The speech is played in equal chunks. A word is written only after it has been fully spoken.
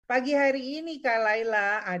Pagi hari ini Kak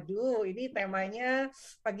Laila, aduh ini temanya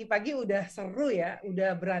pagi-pagi udah seru ya,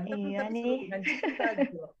 udah berantem Iya tapi nih. seru dengan cinta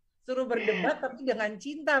gitu loh. Seru berdebat tapi dengan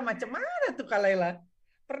cinta, macam mana tuh Kak Laila?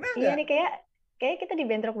 Pernah Iya nggak? nih kayak kita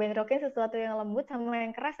dibentrok-bentrokin sesuatu yang lembut sama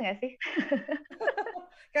yang keras nggak sih?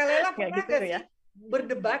 Kak Laila Nggak pernah gitu nggak ya? sih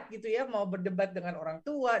berdebat gitu ya, mau berdebat dengan orang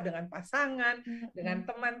tua, dengan pasangan, dengan Mm-mm.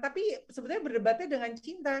 teman, tapi sebenarnya berdebatnya dengan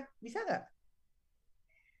cinta, bisa nggak?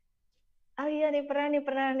 Oh iya nih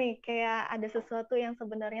pernah nih kayak ada sesuatu yang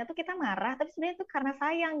sebenarnya tuh kita marah tapi sebenarnya tuh karena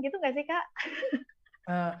sayang gitu nggak sih Kak?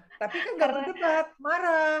 Eh, tapi kan nggak Karena berdebat,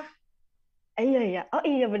 marah. iya iya, oh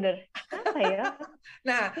iya bener. Apa ya?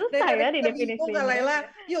 Nah, Susah daripada ya kita bingung Kak didefinisiinnya. Laila,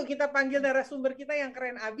 yuk kita panggil narasumber kita yang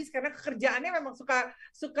keren abis karena kerjaannya memang suka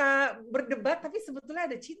suka berdebat tapi sebetulnya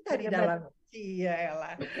ada cinta di Berdebat. dalam. Iya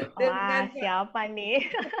elah. Wah Dengan siapa nih?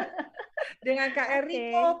 dengan Kak Oke.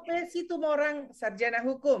 Ellrico P. Situmorang, sarjana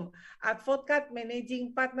hukum, advokat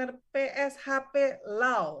managing partner PSHP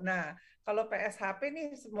Law. Nah, kalau PSHP nih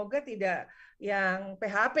semoga tidak yang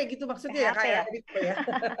PHP gitu maksudnya ya Kak PHP ya. Ellrico ya.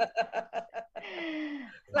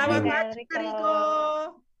 Hai Selamat Kak pagi Kak Ellrico. Riko.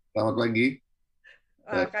 Selamat pagi,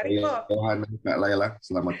 Kak saya Riko, Yohana, Kak Laila.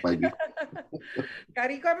 Selamat pagi. Kak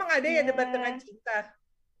Riko emang ada ya debat dengan Ya, cinta?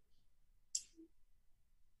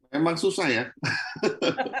 Memang susah ya.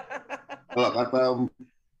 Kalau kata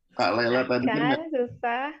Kak Laila tadi kan kan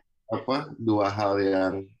susah. dua hal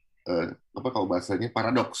yang kalau bahasanya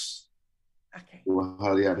paradoks. Oke. Dua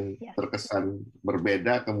hal yang Ya. terkesan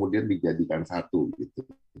berbeda kemudian dijadikan satu gitu.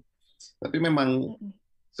 Tapi memang Mm-mm.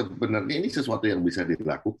 sebenarnya ini sesuatu yang bisa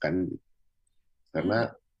dilakukan gitu. Hmm. Karena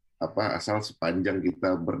asal sepanjang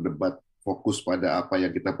kita berdebat fokus pada apa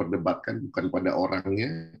yang kita perdebatkan bukan pada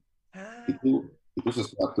orangnya, Ah, itu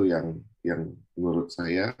sesuatu yang menurut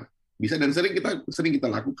saya bisa dan sering kita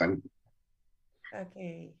lakukan.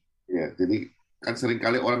 oke. Ya, jadi kan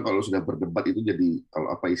seringkali orang kalau sudah berdebat itu jadi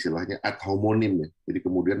kalau apa istilahnya ad hominem ya. Jadi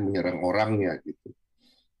kemudian menyerang orangnya gitu.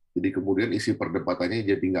 Jadi kemudian isi perdebatannya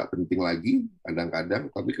jadi nggak penting lagi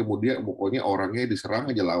kadang-kadang, tapi kemudian pokoknya orangnya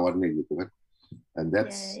diserang aja lawannya gitu kan. And Ya,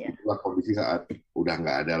 ya, ya. itulah kondisi saat udah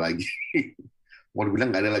nggak ada lagi. Mau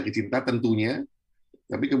dibilang nggak ada lagi cinta tentunya,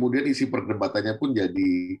 tapi kemudian isi perdebatannya pun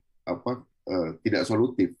jadi tidak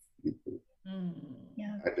solutif gitu. Hmm.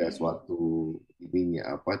 Ya, Ada oke. suatu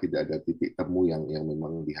ininya tidak ada titik temu yang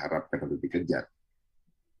memang diharapkan atau dikejar.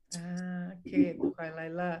 Oke, itu Begitu. Kak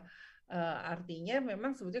Laila. Artinya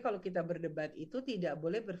memang sebetulnya kalau kita berdebat itu tidak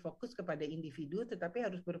boleh berfokus kepada individu, tetapi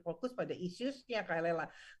harus berfokus pada isusnya Kak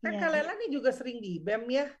Laila. Kan Kak Ya. Laila nih juga sering di BEM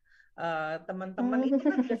ya. Teman-teman Hmm. itu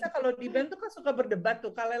kan biasa kalau di BEM tuh kan suka berdebat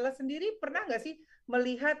tuh. Kak Laila sendiri pernah nggak sih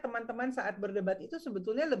melihat teman-teman saat berdebat itu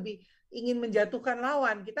sebetulnya lebih ingin menjatuhkan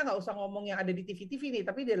lawan? Kita nggak usah ngomong yang ada di TV-TV nih,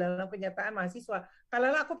 tapi di dalam kenyataan mahasiswa. Kak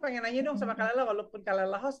Laila, aku pengen nanya dong sama Kak Laila, walaupun Kak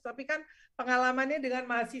Laila host, tapi kan pengalamannya dengan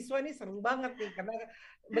mahasiswa ini seru banget nih karena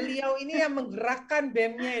beliau ini yang menggerakkan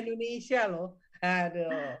BEM-nya Indonesia loh.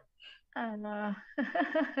 Aduh. Alah.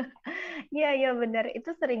 Iya, iya benar.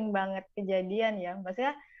 Itu sering banget kejadian ya.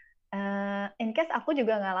 Maksudnya, in case aku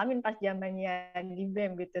juga ngalamin pas zamannya di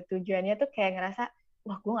BEM gitu. Tujuannya tuh kayak ngerasa,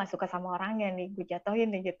 wah gue nggak suka sama orangnya nih, gue jatuhin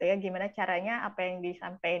nih gitu ya. Gimana caranya apa yang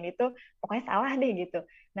disampaikan itu pokoknya salah deh gitu.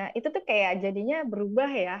 Nah itu tuh kayak jadinya berubah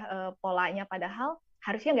ya polanya. Padahal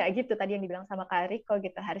harusnya nggak gitu tadi yang dibilang sama Kak Riko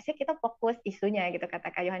gitu. Harusnya kita fokus isunya gitu kata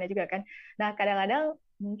Kak Yohana juga kan. Nah kadang-kadang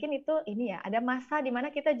mungkin itu ini ya ada masa di mana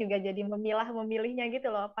kita juga jadi memilah memilihnya gitu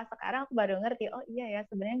loh. Pas sekarang aku baru ngerti, oh iya ya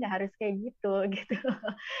sebenarnya nggak harus kayak gitu gitu.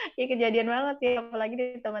 Ya kejadian banget sih, apalagi di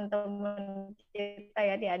teman-teman kita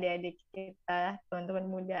ya, di adik-adik kita, teman-teman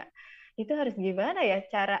muda. Itu harus gimana ya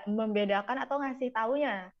cara membedakan atau ngasih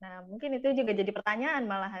taunya? Nah, mungkin itu juga jadi pertanyaan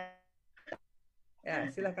malahan. Ya,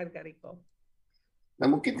 silakan Kak Riko. Nah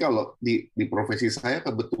mungkin kalau di profesi saya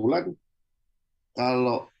kebetulan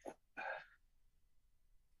kalau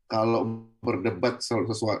kalau berdebat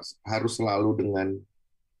harus selalu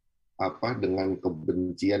dengan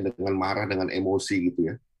kebencian, dengan marah, dengan emosi gitu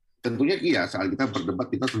ya. Tentunya iya saat kita berdebat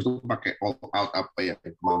kita tentu pakai all out apa ya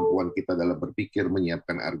kemampuan kita dalam berpikir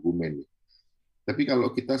menyiapkan argumen. Tapi kalau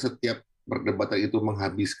kita setiap perdebatan itu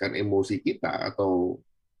menghabiskan emosi kita atau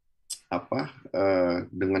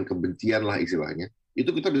dengan kebencian lah istilahnya,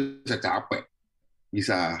 itu kita bisa capek,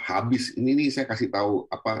 bisa habis. Ini saya kasih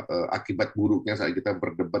tahu akibat buruknya saat kita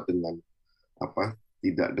berdebat dengan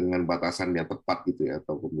tidak dengan batasan yang tepat gitu ya,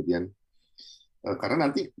 atau kemudian karena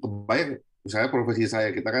nanti kebayang misalnya profesi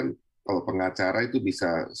saya kita kan kalau pengacara itu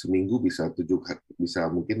bisa seminggu bisa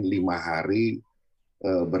mungkin 5 hari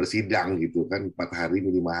bersidang gitu kan 4 hari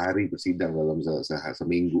 5 hari bersidang dalam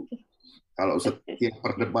seminggu. Kalau setiap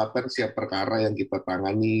perdebatan setiap perkara yang kita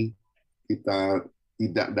tangani kita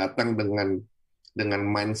tidak datang dengan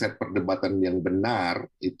mindset perdebatan yang benar,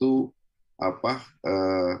 itu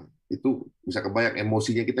itu bisa kebayang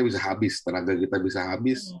emosinya kita bisa habis, tenaga kita bisa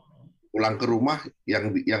habis, pulang ke rumah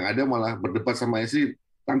yang ada malah berdebat sama istri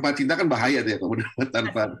tanpa cinta kan bahaya tuh ya kalau berdebat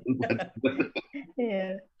tanpa Iya.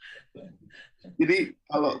 Jadi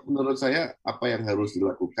kalau menurut saya apa yang harus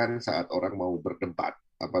dilakukan saat orang mau berdebat,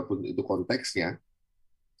 apapun itu konteksnya,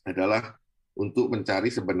 adalah untuk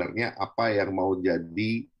mencari sebenarnya apa yang mau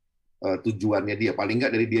jadi tujuannya dia. Paling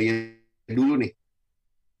nggak dari dia dulu nih.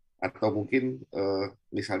 Atau mungkin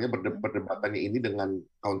misalnya perdebatannya ini dengan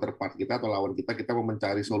counterpart kita atau lawan kita mau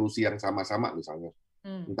mencari solusi yang sama-sama misalnya.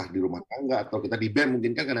 Entah di rumah tangga atau kita di BEM,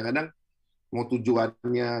 mungkin kan kadang-kadang mau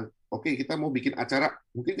tujuannya, oke, kita mau bikin acara,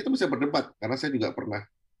 mungkin kita bisa berdebat. Karena saya juga pernah,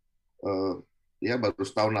 ya baru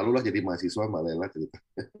setahun lalu lah jadi mahasiswa, Mbak Laila cerita.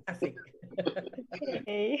 Asik.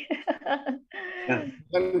 Nah,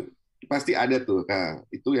 kan pasti ada tuh, nah,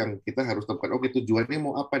 itu yang kita harus temukan. Oke, tujuannya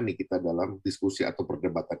mau apa nih kita dalam diskusi atau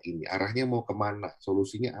perdebatan ini? Arahnya mau kemana?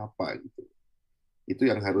 Solusinya apa gitu? Itu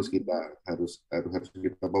yang harus kita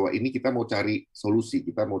kita bawa. Ini kita mau cari solusi,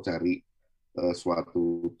 kita mau cari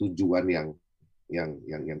suatu tujuan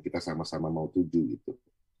yang kita sama-sama mau tuju gitu.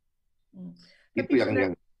 Itu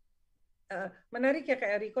yang menarik ya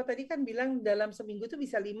Kak Ellrico, tadi kan bilang dalam seminggu itu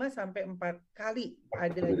bisa 5-4 kali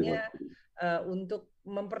adanya untuk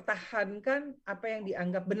mempertahankan apa yang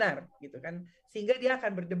dianggap benar gitu kan, sehingga dia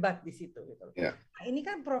akan berdebat di situ gitu. Ya. Nah, ini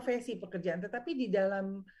kan profesi pekerjaan, tetapi di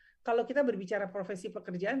dalam, kalau kita berbicara profesi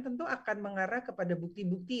pekerjaan tentu akan mengarah kepada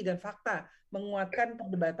bukti-bukti dan fakta menguatkan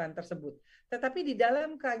perdebatan tersebut. Tetapi di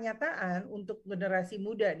dalam kenyataan untuk generasi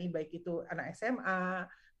muda nih, baik itu anak SMA,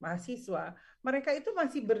 mahasiswa, mereka itu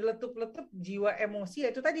masih berletup-letup jiwa emosi.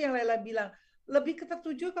 Itu tadi yang Laila bilang, lebih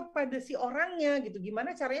tertuju kepada si orangnya gitu.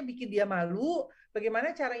 Gimana caranya bikin dia malu,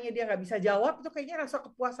 bagaimana caranya dia nggak bisa jawab, itu kayaknya rasa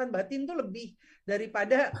kepuasan batin tuh lebih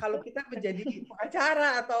daripada kalau kita menjadi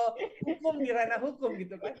pengacara atau hukum di ranah hukum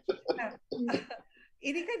gitu kan. Nah,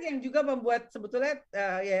 ini kan yang juga membuat sebetulnya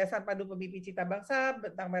Yayasan Pandu Pemimpi Cita Bangsa,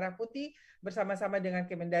 Bentang Merah Putih, bersama-sama dengan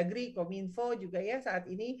Kemendagri, Kominfo juga ya saat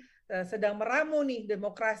ini sedang meramu nih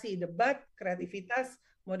demokrasi, debat, kreativitas,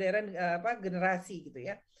 modern generasi gitu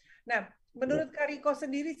ya. Nah, menurut Kak Riko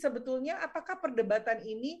sendiri sebetulnya apakah perdebatan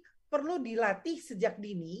ini perlu dilatih sejak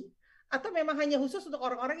dini atau memang hanya khusus untuk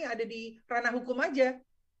orang-orang yang ada di ranah hukum aja?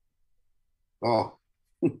 Oh,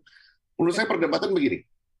 menurut saya perdebatan begini.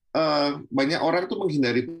 Banyak orang tuh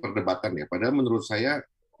menghindari perdebatan ya. Padahal menurut saya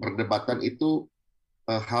perdebatan itu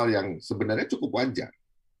hal yang sebenarnya cukup wajar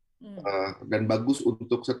dan bagus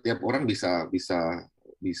untuk setiap orang bisa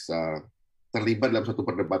terlibat dalam satu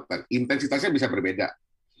perdebatan. Intensitasnya bisa berbeda.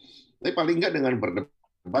 Tapi paling nggak dengan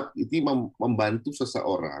berdebat ini membantu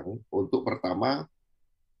seseorang untuk pertama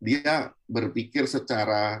dia berpikir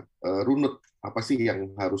secara runut, apa sih yang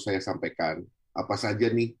harus saya sampaikan, apa saja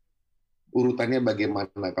nih urutannya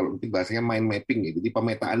bagaimana, kalau nanti bahasanya mind mapping ya, jadi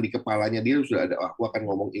pemetaan di kepalanya dia sudah ada, aku akan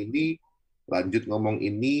ngomong ini, lanjut ngomong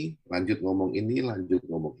ini, lanjut ngomong ini, lanjut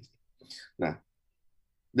ngomong ini. Nah,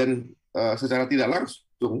 dan secara tidak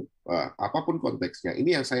langsung, apapun konteksnya,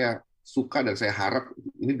 ini yang saya suka dan saya harap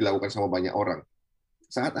ini dilakukan sama banyak orang.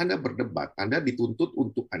 Saat Anda berdebat, Anda dituntut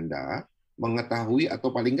untuk Anda mengetahui atau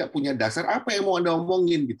paling nggak punya dasar apa yang mau Anda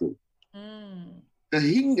omongin gitu.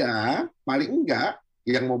 Sehingga paling enggak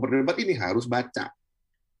yang mau berdebat ini harus baca,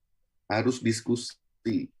 harus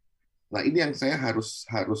diskusi. Nah ini yang saya harus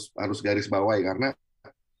garis bawahi karena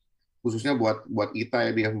khususnya buat kita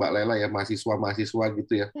ya Mbak Laila ya, mahasiswa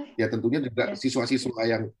gitu ya, ya tentunya juga siswa-siswa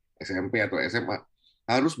yang SMP atau SMA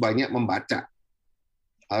harus banyak membaca,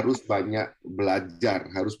 harus banyak belajar,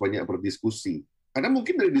 harus banyak berdiskusi. Karena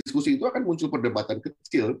mungkin dari diskusi itu akan muncul perdebatan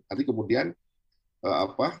kecil, nanti kemudian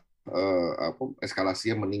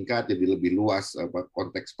eskalasinya meningkat jadi lebih luas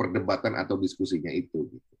konteks perdebatan atau diskusinya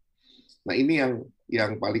itu. Nah ini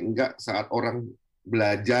yang paling enggak saat orang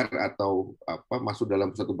belajar atau masuk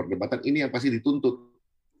dalam satu perdebatan ini yang pasti dituntut.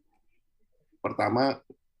 Pertama,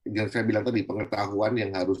 yang saya bilang tadi pengetahuan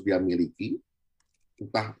yang harus dia miliki.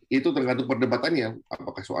 Entah itu tergantung perdebatannya,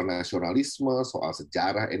 apakah soal nasionalisme, soal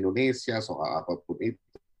sejarah Indonesia, soal apapun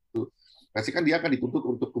itu. Pasti kan dia akan dituntut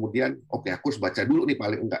untuk kemudian, oke, aku harus baca dulu nih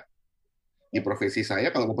paling enggak. Di profesi saya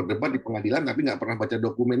kalau mau berdebat di pengadilan tapi nggak pernah baca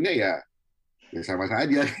dokumennya ya sama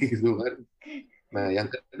saja gitu kan. Nah, yang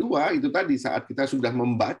kedua itu tadi saat kita sudah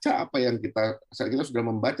membaca saat kita sudah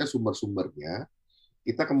membaca sumber-sumbernya,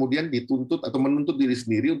 kita kemudian dituntut atau menuntut diri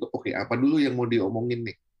sendiri untuk oke, apa dulu yang mau diomongin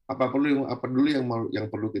nih? Apa dulu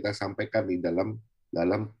yang perlu kita sampaikan di dalam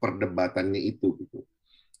perdebatannya itu gitu.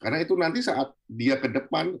 Karena itu nanti saat dia ke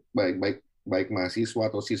depan baik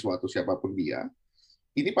mahasiswa atau siswa atau siapapun dia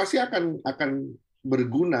ini pasti akan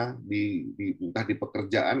berguna entah di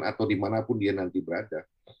pekerjaan atau dimanapun dia nanti berada.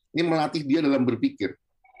 Ini melatih dia dalam berpikir.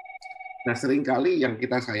 Nah, seringkali yang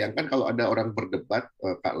kita sayangkan kalau ada orang berdebat,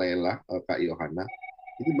 Kak Laila, Kak Yohana,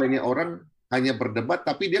 itu banyak orang hanya berdebat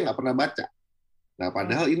tapi dia nggak pernah baca. Nah,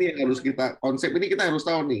 padahal ini yang harus konsep ini kita harus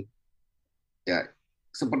tahu nih. Ya,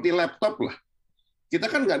 seperti laptop lah. Kita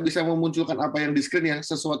kan nggak bisa memunculkan apa yang di screen yang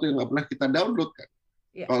sesuatu yang nggak pernah kita download kan.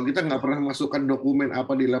 Ya. Kalau kita nggak pernah masukkan dokumen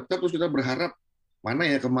apa di laptop, terus kita berharap mana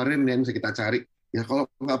ya kemarin yang bisa kita cari. Ya kalau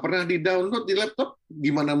nggak pernah di-download di laptop,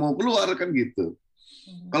 gimana mau keluar kan gitu.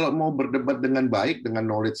 Kalau mau berdebat dengan baik, dengan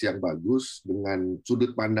knowledge yang bagus, dengan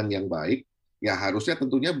sudut pandang yang baik, ya harusnya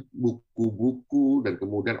tentunya buku-buku dan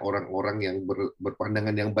kemudian orang-orang yang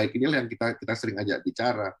berpandangan yang baik inilah yang kita sering ajak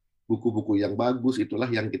bicara. Buku-buku yang bagus itulah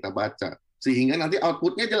yang kita baca. Sehingga nanti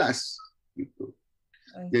output-nya jelas. Gitu.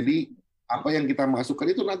 Jadi apa yang kita masukkan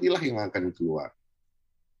itu nantilah yang akan keluar.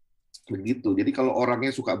 Begitu. Jadi kalau orangnya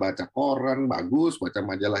suka baca koran bagus, baca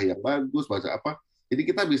majalah yang bagus, baca apa, jadi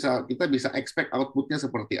kita bisa expect output-nya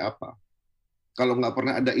seperti apa. Kalau nggak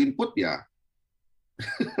pernah ada input ya,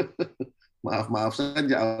 maaf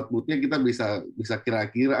saja output-nya kita bisa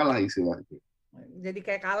kira-kira lah istilahnya. Jadi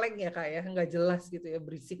kayak kaleng ya Kak ya, nggak jelas gitu ya,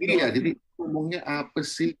 berisik. Iya, jadi ngomongnya apa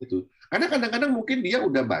sih gitu. Karena kadang-kadang mungkin dia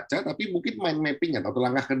udah baca, tapi mungkin mind mapping atau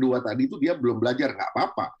langkah kedua tadi itu dia belum belajar, nggak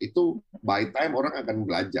apa-apa. Itu by time orang akan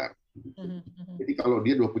belajar. Jadi kalau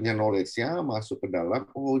dia udah punya knowledge-nya masuk ke dalam,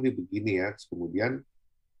 oh ini begini ya, terus kemudian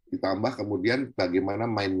ditambah kemudian bagaimana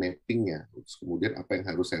mind mapping-nya, terus kemudian apa yang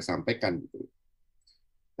harus saya sampaikan gitu.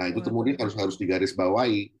 Nah itu kemudian harus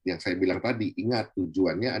digarisbawahi yang saya bilang tadi. Ingat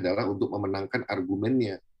tujuannya adalah untuk memenangkan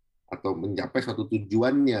argumennya atau mencapai suatu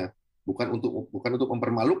tujuannya, bukan untuk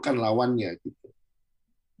mempermalukan lawannya gitu.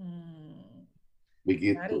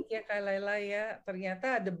 Begitu. Menarik ya Kak Laila ya.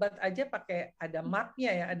 Ternyata debat aja pakai ada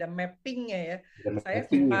mapnya ya, ada mappingnya ya. Saya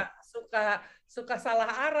suka salah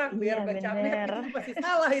arah biar baca map itu pasti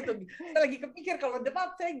salah itu. Saya lagi kepikir kalau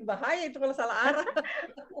debat saya bahaya itu kalau salah arah.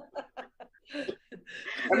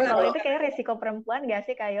 Kalau itu kayak resiko perempuan nggak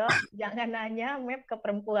sih Kayo? Jangan nanya map ke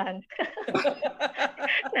perempuan.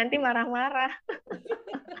 Nanti marah-marah.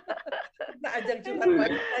 Kita ajak curhat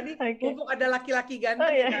lagi tadi. Mumpung ada laki-laki ganteng.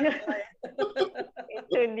 Oh, iya.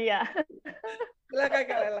 Itu dia. Silakan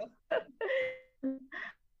Kak Laila.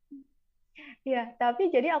 Ya,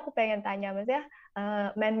 tapi jadi aku pengen tanya, maksudnya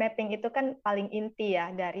mind mapping itu kan paling inti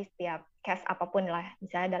ya dari setiap case apapun lah,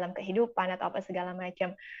 misalnya dalam kehidupan atau apa segala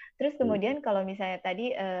macam. Terus kemudian kalau misalnya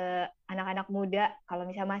tadi anak-anak muda, kalau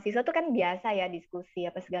misalnya mahasiswa tuh kan biasa ya diskusi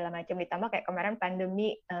apa segala macam, ditambah kayak kemarin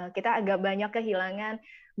pandemi kita agak banyak kehilangan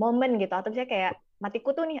momen gitu, atau misalnya kayak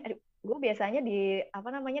matiku tuh nih, gue biasanya di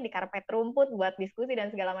karpet rumput buat diskusi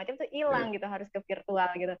dan segala macam tuh hilang gitu, harus ke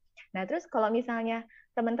virtual gitu. Nah terus kalau misalnya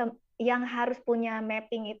teman-teman yang harus punya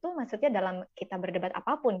mapping itu, maksudnya dalam kita berdebat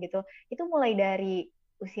apapun gitu, itu mulai dari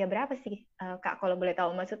usia berapa sih Kak kalau boleh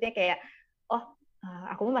tahu? Maksudnya kayak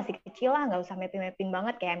aku masih kecil lah, nggak usah mapping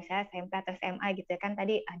banget kayak misalnya SMP atau SMA gitu ya kan,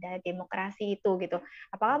 tadi ada demokrasi itu gitu.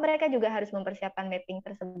 Apakah mereka juga harus mempersiapkan mapping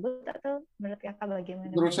tersebut atau menurut Kakak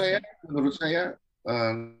bagaimana? Menurut saya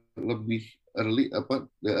lebih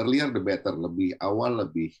earlier the better, lebih awal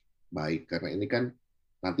lebih baik, karena ini kan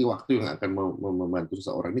nanti waktu yang akan membantu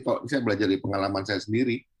seseorang. Ini kalau saya belajar dari pengalaman saya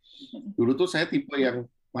sendiri, dulu tuh saya tipe yang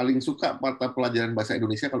paling suka mata pelajaran bahasa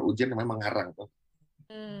Indonesia kalau ujian namanya mengarang tuh.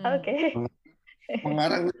 Oke.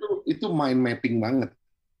 Mengarang itu mind mapping banget,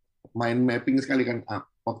 mind mapping sekali kan.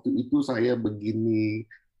 Waktu itu saya begini,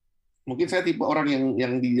 mungkin saya tipe orang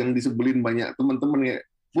yang disebelin banyak teman-teman ya,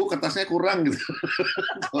 Bu kertasnya kurang gitu.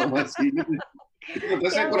 Kalau masih gitu,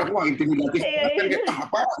 kertasnya kurang, wah intimidatif banget kan, kayak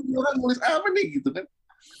apa orang nulis apa nih gitu kan.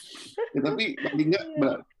 Ya, tapi paling nggak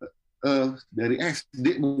dari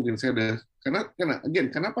SD mungkin saya udah, karena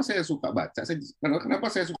kenapa saya suka baca, kenapa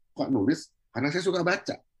saya suka nulis, karena saya suka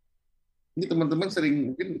baca. Ini teman-teman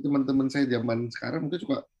mungkin teman-teman saya zaman sekarang mungkin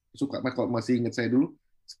suka kalau masih ingat saya dulu,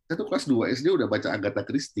 saya tuh kelas 2 SD udah baca Agatha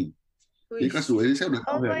Christie. Jadi kelas 2 SD saya udah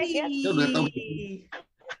tahu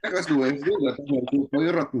saya kelas 2 SD udah tahu Hercule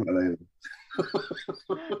Poirot malah itu.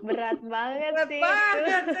 Berat banget sih.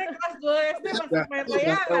 Saya kelas 2 SD masih main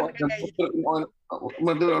layangan kayak gitu.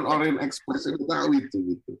 Murder on Orient Express itu tahu itu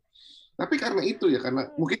gitu. Tapi karena itu ya, karena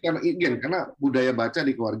budaya baca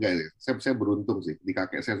di keluarga ya. Saya beruntung sih, di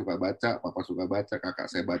kakek saya suka baca, papa suka baca, kakak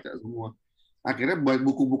saya baca semua. Akhirnya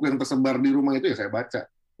buku-buku yang tersebar di rumah itu ya saya baca.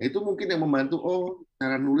 Itu mungkin yang membantu,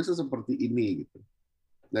 cara nulis seperti ini gitu.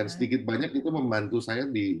 Dan sedikit banyak itu membantu saya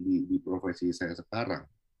di profesi saya sekarang.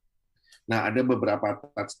 Nah, ada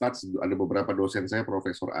beberapa dosen saya,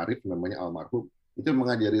 Profesor Arif namanya almarhum, itu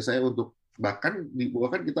mengajari saya untuk bahkan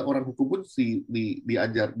kita orang hukum pun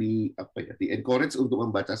diajar di encourage untuk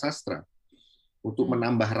membaca sastra, untuk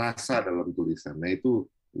menambah rasa dalam tulisan. Nah itu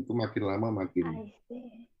makin lama makin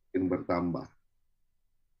bertambah.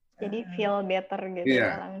 Jadi feel better gitu Iya,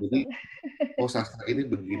 ya langsung. jadi sastra ini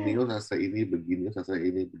begini, sastra ini begini, sastra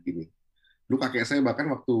ini begini. Dulu kakek saya bahkan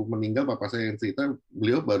waktu meninggal, papa saya yang cerita,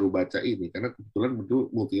 beliau baru baca ini karena kebetulan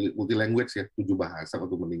betul multi language ya, 7 bahasa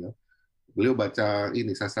waktu meninggal. Beliau baca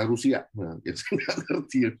ini sastra Rusia, nah, yang saya nggak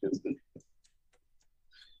ngerti.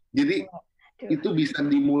 Jadi itu bisa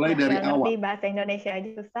dimulai dari awal. Bahasa Indonesia aja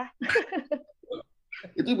susah.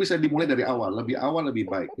 Itu bisa dimulai dari awal, lebih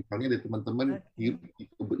baik. Misalnya dari teman-teman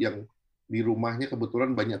yang di rumahnya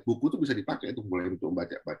kebetulan banyak buku, itu bisa dipakai untuk mulai untuk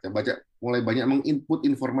baca, mulai banyak menginput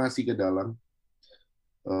informasi ke dalam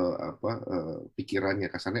pikirannya,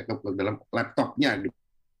 kasarnya ke dalam laptopnya,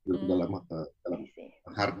 dalam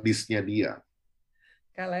hard disknya dia.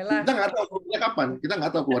 Laila. Kita nggak tahu keluarnya kapan, kita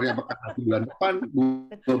nggak tahu keluarnya apakah bulan depan,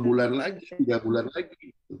 2 bulan lagi, 3 bulan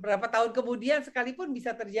lagi. Berapa tahun kemudian sekalipun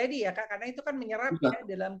bisa terjadi ya Kak, karena itu kan menyerap ya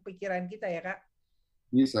dalam pikiran kita ya Kak.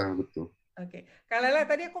 Bisa, betul. Oke, Kak Laila,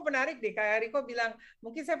 tadi aku menarik deh, Kak Ellrico bilang,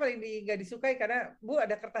 mungkin saya paling nggak disukai karena, Bu,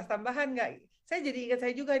 ada kertas tambahan nggak? Saya jadi ingat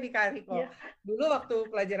saya juga nih, Kak Ellrico. Yeah. Dulu waktu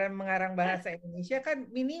pelajaran mengarang bahasa Indonesia kan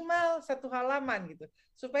minimal 1 halaman gitu.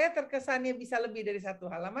 Supaya terkesannya bisa lebih dari 1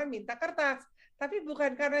 halaman, minta kertas. Tapi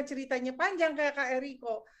bukan karena ceritanya panjang kayak Kak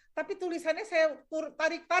Ellrico, tapi tulisannya saya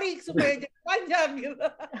tarik-tarik supaya jadi panjang gitu.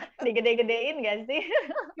 Digede-gedein nggak sih?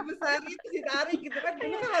 Dibesarin itu ditarik gitu kan.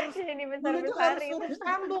 Dulu kan harus suruh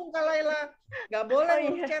sambung Kak Laila. Nggak boleh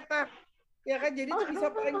huruf cetak. Ya kan, jadi itu bisa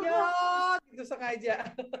panjang gitu sengaja.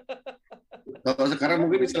 Kalau sekarang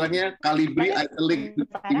mungkin istilahnya kalibri italic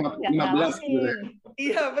 15 gitu ya.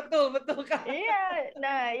 Iya, betul Kak. Iya,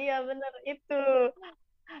 nah iya benar itu.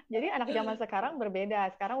 Jadi anak zaman sekarang berbeda.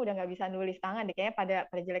 Sekarang udah nggak bisa nulis tangan deh. Kayaknya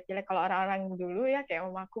pada jelek-jelek. Kalau orang-orang dulu ya, kayak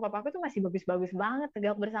mamaku, papaku tuh masih bagus-bagus banget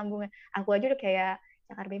tegak bersambungnya. Aku aja udah kayak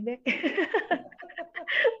cakar bebek.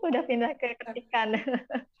 Udah pindah ke ketikan.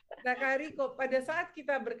 Nah, Kak Ellrico, pada saat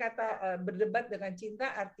kita berdebat dengan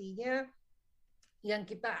cinta, artinya yang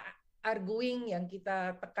kita arguing, yang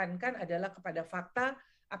kita tekankan adalah kepada fakta,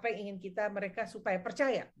 apa yang ingin mereka supaya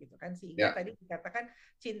percaya gitu kan, sehingga tadi dikatakan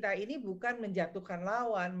cinta ini bukan menjatuhkan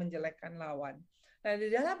lawan, menjelekkan lawan. Nah, di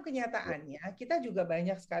dalam kenyataannya kita juga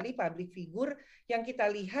banyak sekali public figure yang kita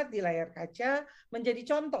lihat di layar kaca menjadi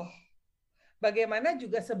contoh bagaimana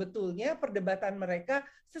juga sebetulnya perdebatan mereka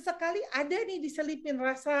sesekali ada nih diselipin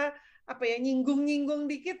rasa nyinggung-nyinggung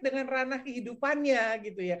dikit dengan ranah kehidupannya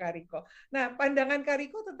gitu ya, Kak Ellrico. Nah, pandangan Kak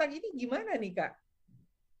Ellrico tentang ini gimana nih, Kak?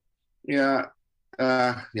 Ya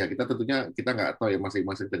kita tentunya kita nggak tahu ya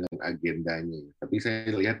masing-masing dengan agendanya. Tapi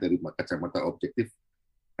saya lihat dari kacamata objektif,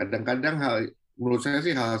 kadang-kadang menurut saya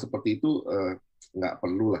sih hal seperti itu nggak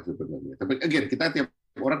perlu lah sebenarnya. Tapi again, kita tiap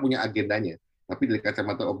orang punya agendanya. Tapi dari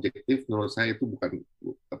kacamata objektif, menurut saya itu bukan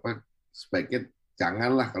sebaiknya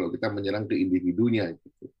janganlah kalau kita menyerang ke individunya.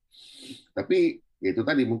 Gitu. Tapi ya itu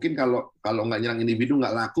tadi mungkin kalau nggak nyerang individu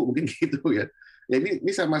nggak laku mungkin gitu ya. Ya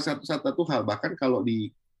ini sama satu hal, bahkan kalau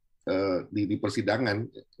di persidangan,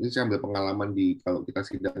 ini saya ambil pengalaman kalau kita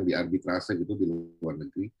sidang di arbitrase gitu di luar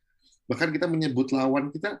negeri, bahkan kita menyebut lawan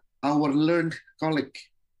kita our learned colleague,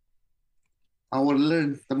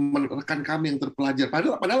 teman rekan kami yang terpelajar,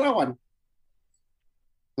 padahal lawan.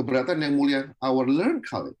 Keberatan yang mulia, our learned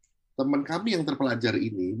colleague, teman kami yang terpelajar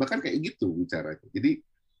ini, bahkan kayak gitu bicaranya. Jadi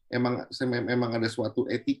memang ada suatu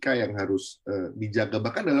etika yang harus dijaga,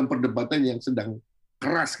 bahkan dalam perdebatan yang sedang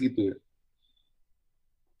keras gitu ya.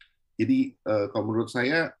 Jadi kalau menurut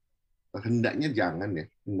saya hendaknya jangan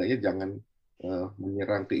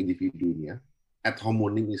menyerang ke individunya, ad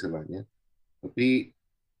hominem istilahnya, tapi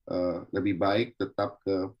lebih baik tetap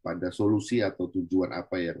kepada solusi atau tujuan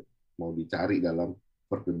apa yang mau dicari dalam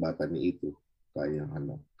perdebatannya itu, Kak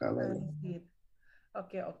Yohana.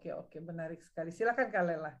 Oke, menarik sekali. Silakan Kak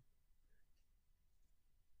Laila.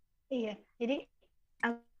 Iya, jadi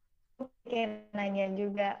aku kayak nanya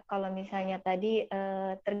juga kalau misalnya tadi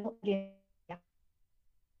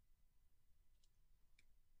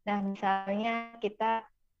nah misalnya kita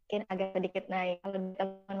mungkin agak sedikit naik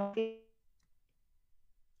kalau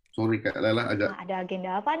sorry Kak Laila agak ada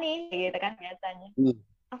agenda apa nih gitu kan biasanya.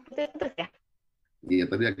 Putus ya? Iya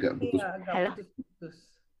tadi agak putus. Halo.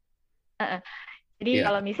 Jadi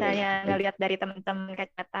kalau misalnya ngelihat dari teman-teman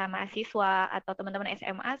kacamata mahasiswa atau teman-teman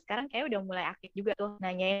SMA sekarang kayak udah mulai aktif juga tuh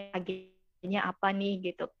nanyain agendanya apa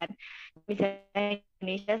nih gitu kan. Misalnya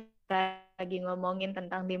Indonesia lagi ngomongin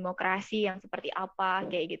tentang demokrasi yang seperti apa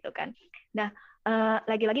kayak gitu kan. Nah,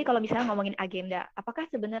 lagi-lagi kalau misalnya ngomongin agenda, apakah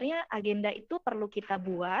sebenarnya agenda itu perlu kita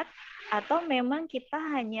buat atau memang kita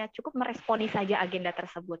hanya cukup meresponi saja agenda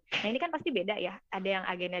tersebut? Nah ini kan pasti beda ya, ada yang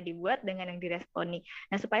agenda dibuat dengan yang diresponi.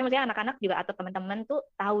 Nah supaya maksudnya anak-anak juga atau teman-teman tuh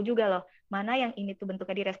tahu juga loh, mana yang ini tuh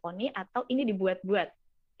bentuknya diresponi atau ini dibuat-buat.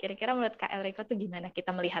 Kira-kira menurut Kak Ellrico tuh gimana kita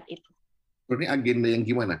melihat itu? Ini agenda yang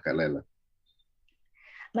gimana, Kak Laila?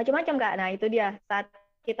 Macam-macam Kak, nah itu dia, saat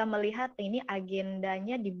kita melihat ini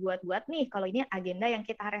agendanya dibuat-buat nih, kalau ini agenda yang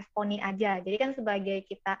kita responi aja. Jadi kan sebagai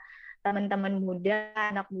kita teman-teman muda,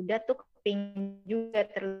 anak muda tuh kepingin juga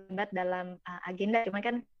terlibat dalam agenda, cuma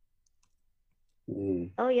kan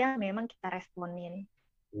oh ya memang kita responin.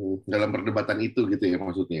 Dalam perdebatan itu gitu ya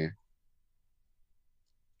maksudnya.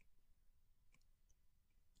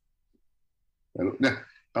 Nah,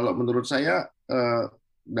 kalau menurut saya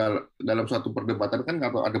dalam suatu perdebatan kan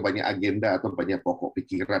kalau ada banyak agenda atau banyak pokok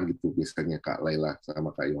pikiran gitu biasanya Kak Laila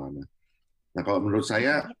sama Kak Yohana. Nah, kalau menurut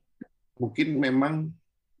saya mungkin memang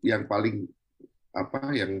yang paling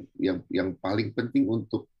yang paling penting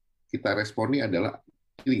untuk kita responi adalah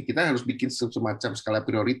ini, kita harus bikin semacam skala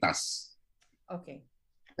prioritas. Oke.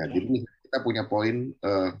 Nah, jadi kita punya poin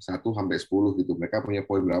 1 sampai 10 gitu. Mereka punya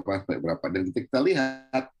poin berapa sampai berapa dan kita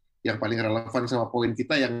lihat yang paling relevan sama poin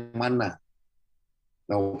kita yang mana.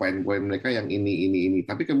 Nah, poin-poin mereka yang ini.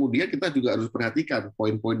 Tapi kemudian kita juga harus perhatikan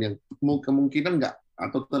poin-poin yang kemungkinan nggak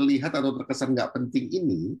atau terlihat atau terkesan nggak penting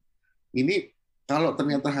ini kalau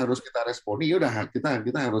ternyata harus kita responi, ya udah kita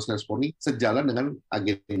harus responi sejalan dengan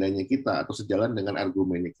agendanya kita atau sejalan dengan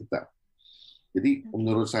argumennya kita. Jadi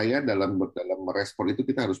menurut saya dalam merespon itu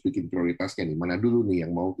kita harus bikin prioritasnya nih, mana dulu nih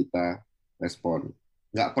yang mau kita respon.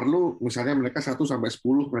 Nggak perlu misalnya mereka 1 sampai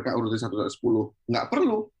 10, mereka urutin 1 sampai 10. Nggak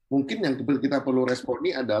perlu. Mungkin yang kita perlu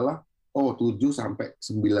responi adalah 7 sampai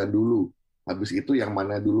 9 dulu. Habis itu yang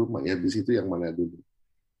mana dulu, habis itu yang mana dulu.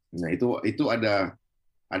 Nah, itu ada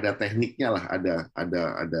tekniknya lah, ada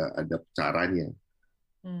caranya.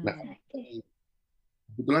 Nah,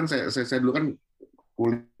 kebetulan saya dulu kan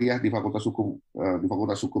kuliah di Fakultas Hukum.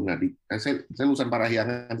 Nah, saya lulusan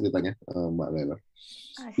Parahyangan ceritanya, Mbak Laila.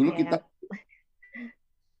 Dulu kita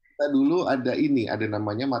dulu ada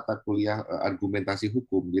namanya mata kuliah argumentasi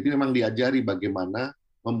hukum. Jadi memang diajari bagaimana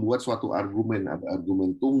membuat suatu argumen. Ada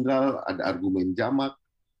argumen tunggal, ada argumen jamak.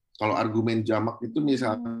 Kalau argumen jamak itu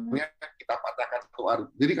misalnya kita patahkan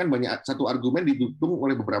jadi kan banyak satu argumen didukung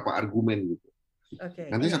oleh beberapa argumen gitu.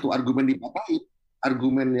 Nanti satu argumen dipatahin,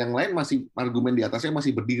 argumen yang lain argumen di atasnya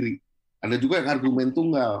masih berdiri. Ada juga yang argumen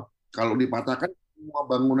tunggal. Kalau dipatahkan semua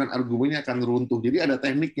bangunan argumennya akan runtuh. Jadi ada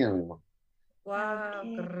tekniknya memang. Wah,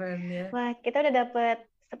 keren ya. Wah, kita udah dapet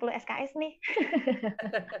 10 SKS nih.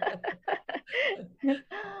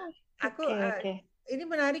 Ini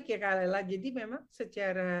menarik ya Kak Laila. Jadi memang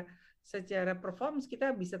secara performance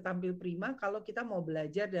kita bisa tampil prima kalau kita mau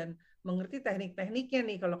belajar dan mengerti teknik-tekniknya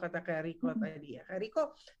nih kalau kata Kak Ellrico tadi ya. Kak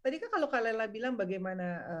Ellrico, tadi kan kalau Kak Laila bilang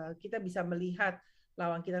bagaimana kita bisa melihat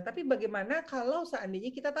lawan kita, tapi bagaimana kalau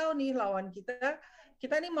seandainya kita tahu nih lawan kita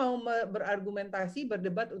nih mau berargumentasi,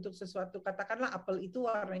 berdebat untuk sesuatu, katakanlah apel itu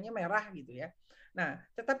warnanya merah gitu ya. Nah,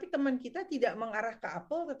 tetapi teman kita tidak mengarah ke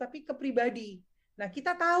apel, tetapi ke pribadi. Nah,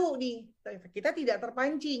 kita tahu nih, kita tidak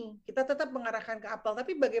terpancing, kita tetap mengarahkan ke apel,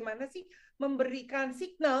 tapi bagaimana sih memberikan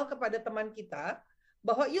signal kepada teman kita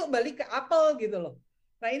bahwa yuk balik ke apel gitu loh.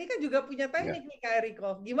 Nah, ini kan juga punya teknik nih Kak Ellrico.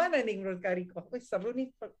 Gimana nih menurut Kak Ellrico? Seru nih.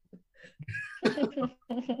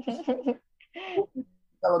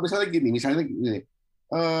 Kalau misalnya gini,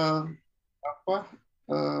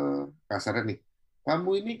 kasarnya nih,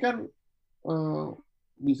 kamu ini kan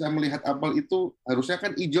bisa melihat apel itu harusnya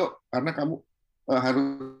kan hijau karena kamu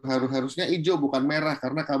harusnya hijau bukan merah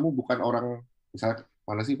karena kamu bukan orang misalnya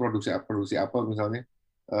mana sih produksi apel misalnya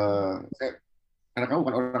karena kamu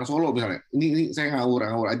bukan orang Solo misalnya. Ini saya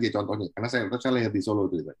ngawur aja contohnya karena saya lihat di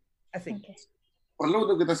Solo itu. Perlu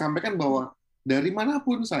untuk kita sampaikan bahwa dari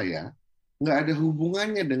manapun saya nggak ada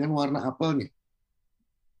hubungannya dengan warna apelnya.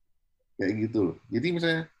 Kayak gitu loh. Jadi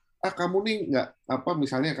misalnya, kamu nih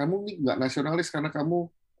misalnya kamu nih nggak nasionalis karena kamu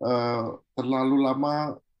terlalu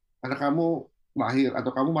lama, karena kamu lahir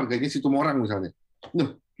atau kamu marganya Situmorang misalnya.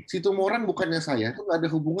 Situmorang bukannya saya, itu nggak ada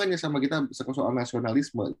hubungannya sama kita soal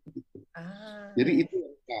nasionalisme. Gitu. Jadi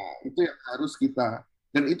itu yang harus kita,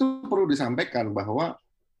 dan itu perlu disampaikan bahwa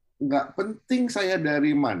nggak penting saya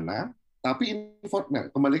dari mana, tapi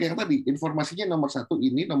kembali ke yang tadi, informasinya nomor 1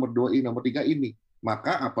 ini, nomor 2 ini, nomor 3 ini.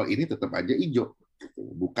 Maka apel ini tetap aja hijau,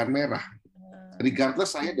 bukan merah.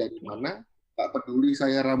 Regardless saya dari mana, nggak peduli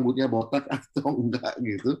saya rambutnya botak atau enggak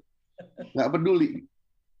gitu, nggak peduli.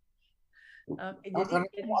 Karena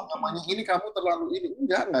kamu agamanya ini, kamu terlalu ini,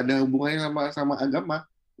 enggak ada hubungannya sama agama.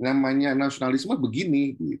 namanya nasionalisme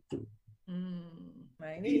begini gitu.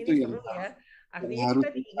 Nah Itu ini yang seru ya. Artinya harus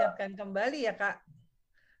kita diingatkan kembali ya Kak,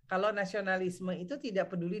 kalau nasionalisme itu tidak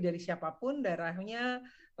peduli dari siapapun, daerahnya,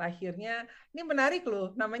 lahirnya. Ini menarik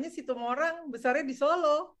loh, namanya Situmorang, besarnya di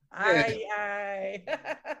Solo. Ai.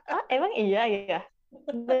 Oh, emang iya ya?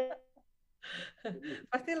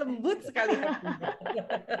 Pasti lembut sekali hatinya.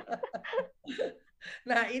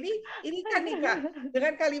 Nah, ini kan nih Kak,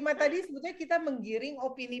 dengan kalimat tadi sebetulnya kita menggiring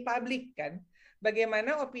opini publik kan.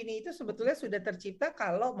 Bagaimana opini itu sebetulnya sudah tercipta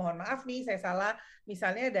kalau, mohon maaf nih saya salah,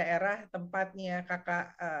 misalnya daerah tempatnya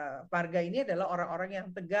Kakak Parga ini adalah orang-orang yang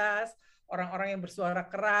tegas, orang-orang yang bersuara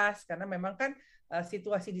keras, karena memang kan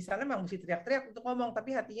situasi di sana memang mesti teriak-teriak untuk ngomong,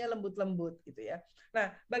 tapi hatinya lembut-lembut gitu ya. Nah,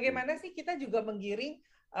 bagaimana sih kita juga menggiring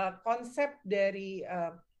konsep dari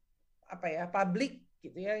publik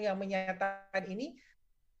gitu ya yang menyatakan ini,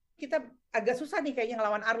 kita agak susah nih kayaknya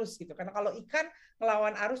ngelawan arus gitu, karena kalau ikan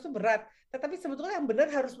ngelawan arus tuh berat, tetapi sebetulnya yang benar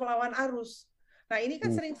harus melawan arus. Nah ini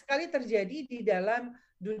kan sering sekali terjadi di dalam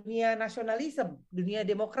dunia nasionalisme, dunia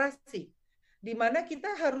demokrasi, di mana kita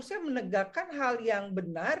harusnya menegakkan hal yang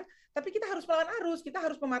benar, tapi kita harus melawan arus, kita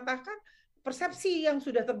harus mematahkan persepsi yang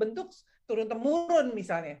sudah terbentuk turun-temurun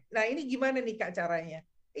misalnya. Nah ini gimana nih Kak caranya?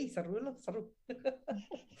 Seru loh, seru.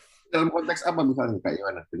 dalam konteks apa misalnya Kak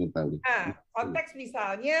Yohana pengen tahu? Nah, konteks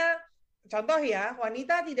misalnya, contoh ya,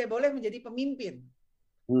 wanita tidak boleh menjadi pemimpin.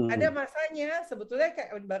 Ada masanya sebetulnya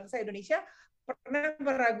kayak bangsa Indonesia pernah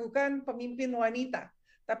meragukan pemimpin wanita.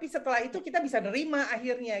 Tapi setelah itu kita bisa nerima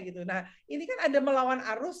akhirnya gitu. Nah, ini kan ada melawan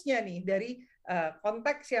arusnya nih dari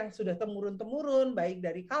konteks yang sudah temurun-temurun, baik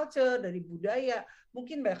dari culture, dari budaya,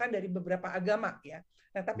 mungkin bahkan dari beberapa agama ya.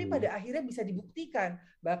 Nah, tapi pada akhirnya bisa dibuktikan.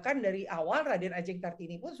 Bahkan dari awal Raden Ajeng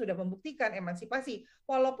Kartini pun sudah membuktikan emansipasi.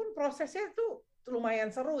 Walaupun prosesnya tuh lumayan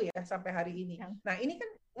seru ya sampai hari ini. Nah, ini kan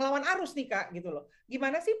ngelawan arus nih Kak gitu loh.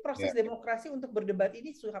 Gimana sih proses demokrasi untuk berdebat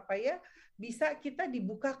ini supaya bisa kita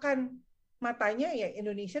dibukakan matanya ya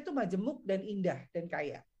Indonesia tuh majemuk dan indah dan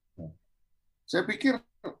kaya. Saya pikir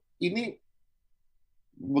ini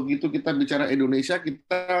begitu kita bicara Indonesia,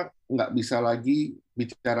 kita nggak bisa lagi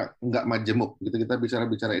bicara nggak majemuk. Gitu kita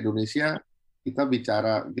bicara Indonesia, kita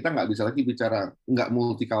nggak bisa lagi bicara nggak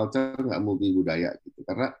multicultural, nggak multi budaya. Gitu.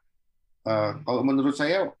 Karena kalau menurut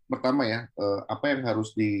saya pertama ya, apa yang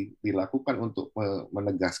harus dilakukan untuk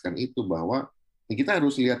menegaskan itu bahwa kita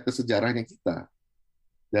harus lihat ke sejarahnya kita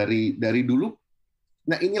dari dulu.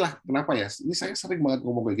 Nah inilah kenapa ya, ini saya sering banget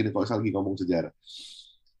ngomong kayak gini kalau saya lagi ngomong sejarah.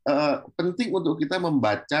 Penting untuk kita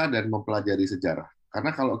membaca dan mempelajari sejarah,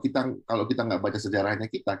 karena kalau kita nggak baca sejarahnya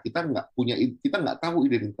kita nggak tahu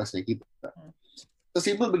identitasnya kita.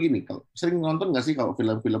 Sesimpel begini, kalau sering nonton nggak sih kalau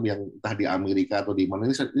film-film yang entah di Amerika atau di mana,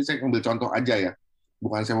 ini saya ambil contoh aja ya,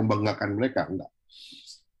 bukan saya membanggakan mereka, enggak.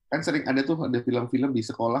 Kan sering ada film-film di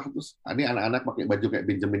sekolah, terus ini anak-anak pakai baju kayak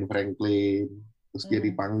Benjamin Franklin, terus dia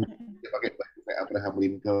dipanggil, dia pakai baju kayak Abraham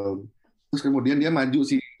Lincoln, terus kemudian dia maju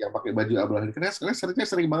sih yang pakai baju Abraham Lincoln. Karena saya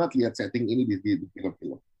sering banget lihat setting ini di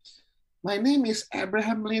film-film. My name is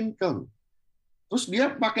Abraham Lincoln. Terus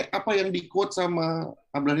dia pakai apa yang di-quote sama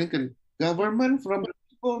Abraham Lincoln? Government from the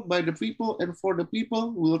people, by the people, and for the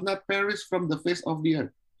people will not perish from the face of the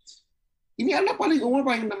earth. Ini anak umur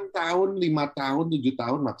paling 6 tahun, 5 tahun, 7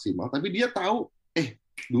 tahun maksimal. Tapi dia tahu,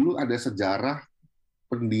 dulu ada sejarah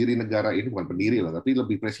pendiri negara ini, bukan pendiri lah, tapi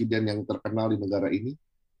lebih presiden yang terkenal di negara ini,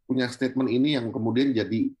 punya statement ini yang kemudian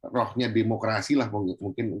jadi rohnya demokrasi lah,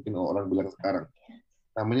 mungkin orang bilang sekarang.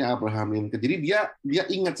 Namanya Abraham Lincoln. Jadi dia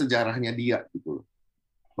ingat sejarahnya dia gitu.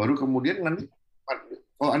 Baru kemudian nanti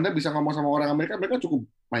kalau Anda bisa ngomong sama orang Amerika, mereka cukup,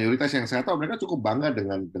 mayoritas yang saya tahu mereka cukup bangga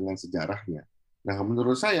dengan sejarahnya. Nah,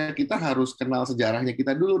 menurut saya kita harus kenal sejarahnya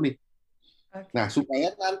kita dulu nih. Nah,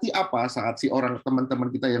 supaya nanti saat si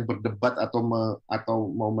teman-teman kita yang berdebat atau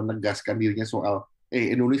mau menegaskan dirinya soal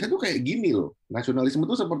Indonesia tuh kayak gini loh, nasionalisme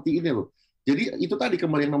tuh seperti ini loh. Jadi itu tadi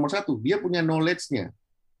kembali yang nomor 1, dia punya knowledge-nya.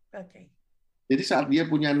 Jadi saat dia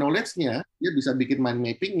punya knowledge-nya, dia bisa bikin mind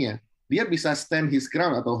mapping-nya. Dia bisa stand his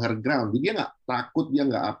ground atau her ground. Jadi dia nggak takut, dia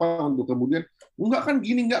nggak apa untuk kemudian nggak kan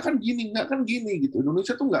gini gitu.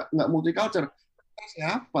 Indonesia tuh nggak multicultural. Kata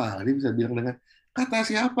siapa? Dia bisa bilang dengan kata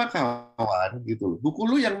siapa kawan gitu. Buku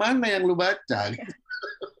lu yang mana yang lu baca? Gitu.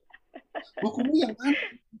 Buku lu yang mana?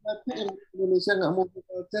 Yang Indonesia nggak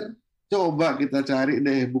multicultural. Coba kita cari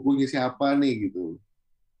deh bukunya siapa nih gitu.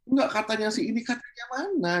 Nggak katanya si ini, katanya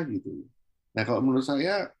mana gitu. Nah kalau menurut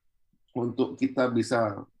saya untuk kita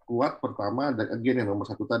bisa kuat, pertama, dan again yang nomor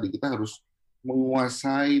 1 tadi, kita harus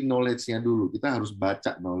menguasai knowledge-nya dulu. Kita harus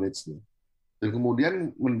baca knowledge-nya. Dan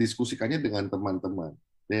kemudian mendiskusikannya dengan teman-teman.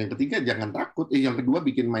 Dan yang ketiga, jangan takut. Yang kedua,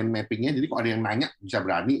 bikin mind mapping-nya. Jadi kalau ada yang nanya, bisa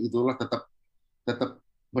berani, itulah tetap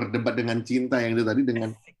berdebat dengan cinta yang itu tadi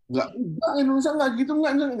dengan enggak Indonesia enggak gitu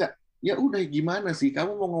enggak. Ya udah gimana sih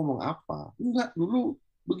kamu mau ngomong apa? Enggak dulu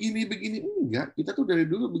begini enggak kita tuh dari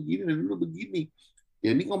dulu begini.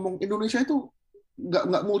 Ya ini ngomong Indonesia itu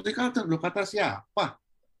enggak multicultural loh kata siapa?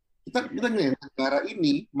 Kita negara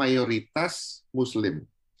ini mayoritas Muslim,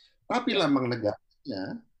 tapi lambang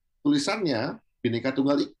negaranya tulisannya Bhinneka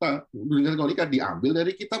Tunggal Ika diambil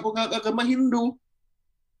dari kitab agama Hindu.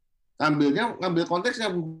 Ngambil konteksnya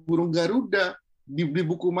burung Garuda. Di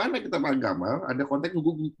buku mana kitab agama ada konteks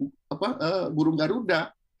burung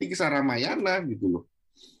Garuda di Kisah Ramayana gitu loh.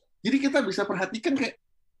 Jadi kita bisa perhatikan kayak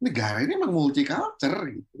negara ini memang multicultural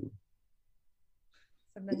gitu.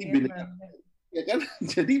 Ya kan?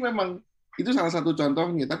 Jadi memang itu salah satu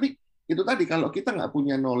contohnya. Tapi itu tadi kalau kita nggak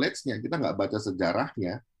punya knowledge-nya, kita nggak baca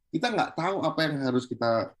sejarahnya, kita nggak tahu apa yang harus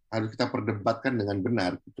kita perdebatkan dengan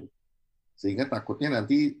benar gitu. Sehingga takutnya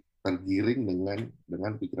nanti tergiring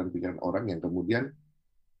dengan pikiran-pikiran orang yang kemudian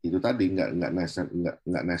itu tadi nggak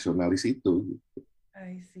nasionalis itu. Gitu.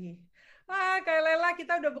 I see. Wah, Kak Laila,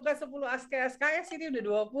 kita udah buka 10 SKS, ini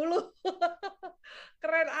udah 20.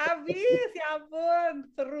 Keren abis, ya ampun.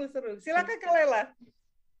 Seru. Silakan Kak Laila.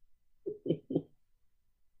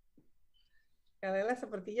 Kak Laila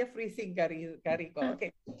sepertinya freezing, Kariko.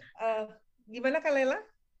 Oke. Gimana Kak Laila?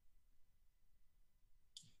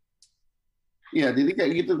 Iya, jadi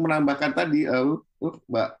kayak gitu menambahkan tadi,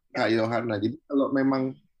 Mbak Kak Yohana. Jadi kalau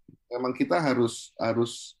memang kita harus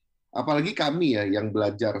apalagi kami ya yang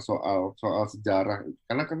belajar soal sejarah,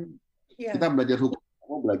 karena kan kita belajar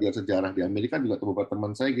hukum, belajar sejarah di Amerika juga beberapa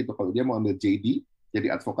teman saya gitu, kalau dia mau ambil JD,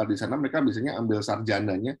 jadi advokat di sana, mereka biasanya ambil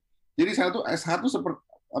sarjananya. Jadi satu S1 seperti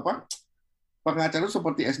pengacara itu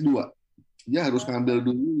seperti S2. Dia harus ngambil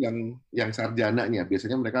dulu yang sarjananya.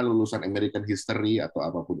 Biasanya mereka lulusan American History atau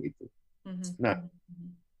apapun itu. Nah,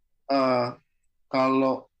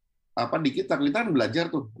 kalau di kita kan belajar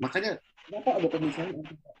tuh, makanya kenapa ada pemisahan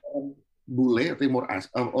orang bule,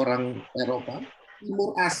 orang Eropa,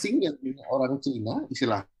 timur asing yang orang Cina,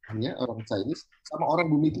 istilahnya orang Chinese, sama orang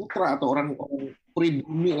bumi putra atau orang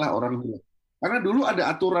pribumi lah orang bule. Karena dulu ada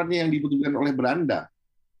aturannya yang dibutuhkan oleh Belanda,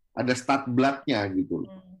 ada stadbladnya gitu,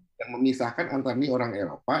 yang memisahkan antara ini orang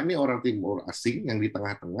Eropa, ini orang timur asing yang di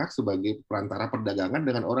tengah-tengah sebagai perantara perdagangan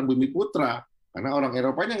dengan orang bumi putra, karena orang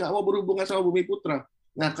Eropanya nggak mau berhubungan sama bumi putra.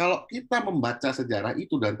 Nah, kalau kita membaca sejarah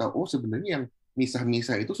itu dan tahu, sebenarnya yang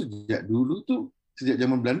misah-misah itu sejak dulu tuh, sejak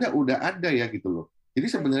zaman Belanda udah ada ya gitu loh. Jadi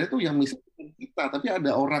sebenarnya itu yang misah kita, tapi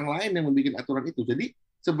ada orang lain yang membuat aturan itu. Jadi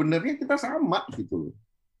sebenarnya kita sama gitu loh.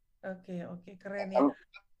 Oke, keren ya. Kalau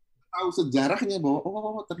tahu sejarahnya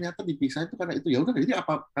bahwa ternyata dipisah itu karena itu, ya udah, jadi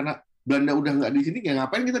apa? Karena Belanda udah nggak di sini, ya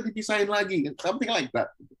ngapain kita dipisahin lagi? Something like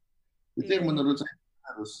that. Itu yang menurut saya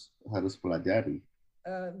harus pelajari.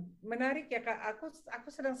 Menarik ya Kak, aku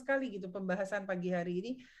senang sekali gitu pembahasan pagi hari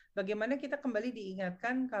ini, bagaimana kita kembali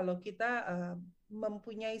diingatkan kalau kita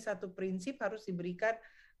mempunyai satu prinsip harus diberikan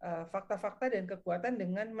fakta-fakta dan kekuatan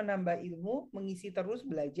dengan menambah ilmu, mengisi terus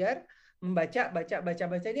belajar, baca.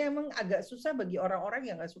 Ini emang agak susah bagi orang-orang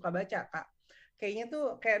yang nggak suka baca Kak. Kayaknya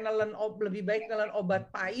tuh kayak lebih baik nelen obat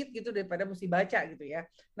pahit gitu daripada mesti baca gitu ya.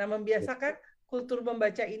 Nah, membiasakan kultur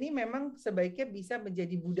membaca ini memang sebaiknya bisa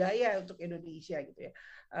menjadi budaya untuk Indonesia gitu ya.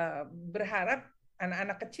 Berharap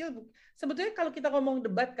anak-anak kecil, sebetulnya kalau kita ngomong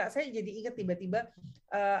debat Kak, saya jadi ingat tiba-tiba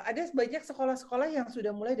ada banyak sekolah-sekolah yang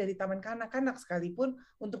sudah mulai dari taman kanak-kanak sekalipun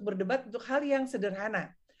untuk berdebat untuk hal yang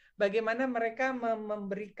sederhana. Bagaimana mereka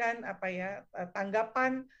memberikan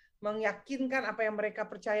tanggapan, meyakinkan apa yang mereka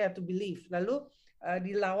percaya, to believe, lalu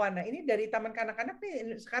dilawan. Nah, ini dari taman kanak-kanak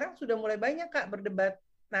nih sekarang sudah mulai banyak Kak berdebat.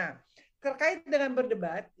 Nah, terkait dengan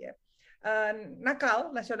berdebat, ya,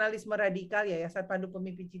 Nakal, Nasionalisme Radikal, Yayasan Pandu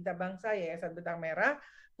Pemimpin Cinta Bangsa, Yayasan Benang Merah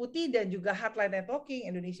Putih, dan juga Heartline Networking,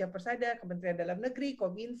 Indonesia Persada, Kementerian Dalam Negeri,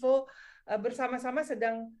 Kominfo, bersama-sama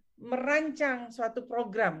sedang merancang suatu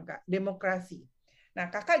program, Kak, demokrasi. Nah,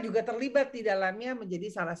 Kakak juga terlibat di dalamnya menjadi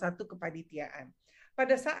salah satu kepanitiaan.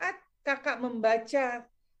 Pada saat Kakak membaca,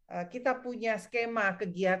 kita punya skema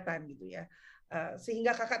kegiatan gitu ya,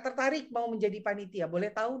 sehingga Kakak tertarik mau menjadi panitia. Boleh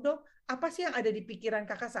tahu dong, apa sih yang ada di pikiran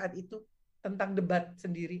Kakak saat itu tentang debat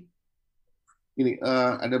sendiri? Ini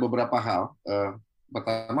ada beberapa hal.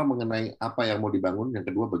 Pertama mengenai apa yang mau dibangun, yang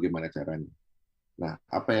kedua bagaimana caranya. Nah,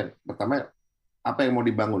 pertama apa yang mau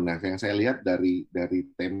dibangun. Nah, yang saya lihat dari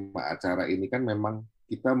tema acara ini kan memang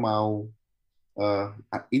kita mau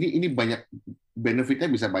ini banyak benefitnya,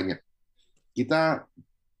 bisa banyak. Kita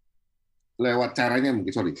lewat caranya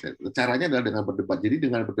adalah dengan berdebat. Jadi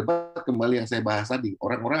dengan berdebat, kembali yang saya bahas tadi,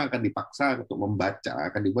 orang-orang akan dipaksa untuk membaca,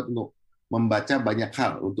 akan dibuat untuk membaca banyak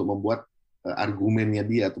hal untuk membuat argumennya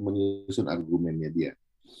dia atau menyusun argumennya dia.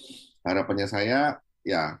 Harapannya saya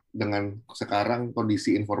ya dengan sekarang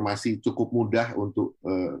kondisi informasi cukup mudah untuk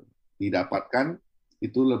didapatkan,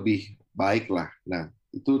 itu lebih baik lah. Nah,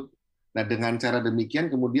 dengan cara demikian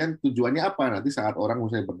kemudian tujuannya apa? Nanti saat orang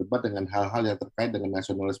mulai berdebat dengan hal-hal yang terkait dengan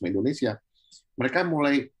nasionalisme Indonesia, mereka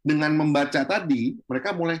mulai dengan membaca tadi,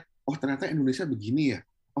 mereka mulai, oh ternyata Indonesia begini ya,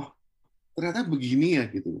 oh ternyata begini ya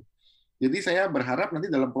gitu. Jadi saya berharap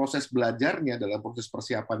nanti dalam proses belajarnya, dalam proses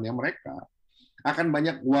persiapannya mereka, akan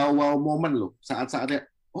banyak wow momen loh, saat-saatnya,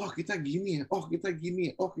 oh kita gini ya, oh kita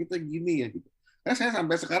gini ya, oh kita gini ya gitu. Karena saya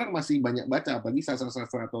sampai sekarang masih banyak baca, apalagi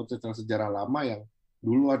sastra-sastra atau sejarah lama yang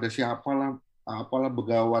dulu ada siapalah, apalah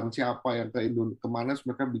begawan siapa yang kemana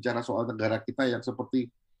mereka bicara soal negara kita yang seperti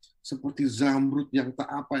Zamrud yang tak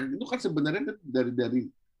apa, itu kan sebenarnya dari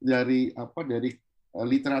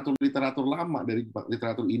literatur lama, dari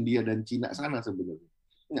literatur India dan Cina sana sebenarnya.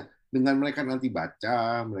 Nah, dengan mereka nanti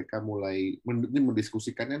baca, mereka mulai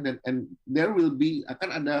mendiskusikannya, dan there will be, akan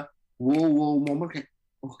ada wow momen kayak,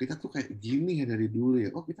 oh kita tuh kayak gini ya dari dulu ya,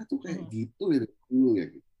 oh kita tuh kayak gitu ya dari dulu ya,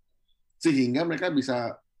 gitu. Sehingga mereka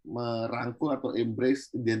bisa merangkul atau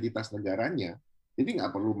embrace identitas negaranya. Jadi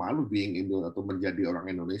nggak perlu malu being Indo atau menjadi orang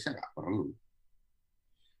Indonesia, nggak perlu.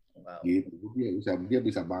 Wow. Gitu. Dia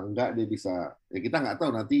bisa bangga, dia bisa, ya kita nggak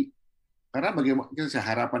tahu nanti. Karena bagaimana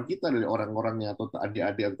harapan kita dari orang-orangnya atau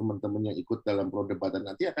adik-adik atau teman-teman yang ikut dalam perdebatan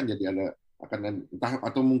nanti akan entah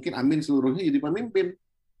atau mungkin amin seluruhnya jadi pemimpin.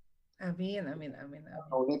 Amin.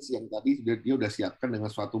 Knowledge yang tadi dia udah siapkan dengan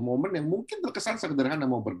suatu momen yang mungkin terkesan sederhana,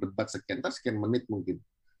 mau berdebat sekian menit mungkin.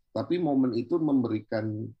 Tapi momen itu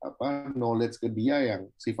memberikan knowledge ke dia yang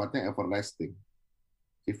sifatnya everlasting.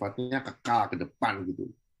 Sifatnya kekal ke depan gitu.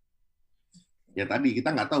 Ya tadi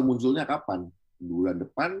kita nggak tahu munculnya kapan. Bulan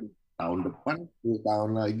depan, tahun depan, 10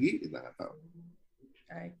 tahun lagi, kita nggak tahu.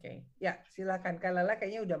 Oke. Ya, silakan Kak Laila,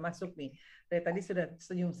 kayaknya udah masuk nih. Dari tadi sudah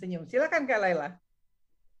senyum-senyum. Silakan Kak Laila.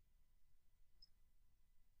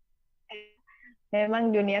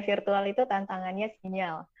 Memang dunia virtual itu tantangannya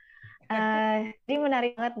sinyal. Jadi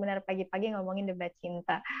menarik banget, benar pagi-pagi ngomongin debat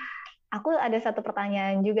cinta. Aku ada satu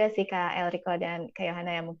pertanyaan juga sih Kak Ellrico dan Kak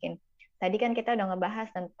Yohana ya mungkin. Tadi kan kita udah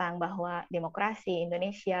ngebahas tentang bahwa demokrasi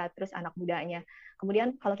Indonesia, terus anak mudanya.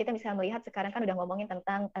 Kemudian kalau kita bisa melihat sekarang kan udah ngomongin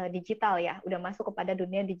tentang digital ya, udah masuk kepada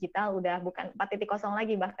dunia digital, udah bukan 4.0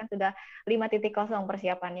 lagi, bahkan sudah 5.0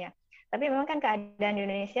 persiapannya. Tapi memang kan keadaan di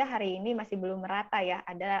Indonesia hari ini masih belum merata ya.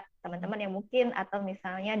 Ada teman-teman yang mungkin atau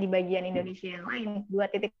misalnya di bagian Indonesia yang lain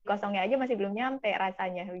 2.0-nya aja masih belum nyampe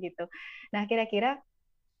rasanya begitu. Nah, kira-kira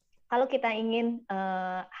kalau kita ingin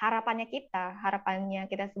harapannya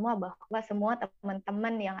kita semua bahwa semua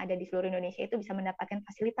teman-teman yang ada di seluruh Indonesia itu bisa mendapatkan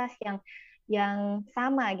fasilitas yang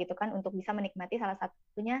sama gitu kan untuk bisa menikmati salah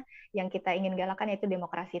satunya yang kita ingin galakan yaitu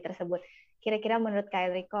demokrasi tersebut. Kira-kira menurut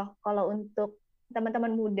Kak Ellrico, kalau untuk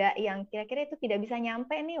teman-teman muda yang kira-kira itu tidak bisa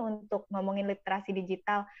nyampe nih untuk ngomongin literasi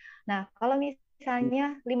digital. Nah, kalau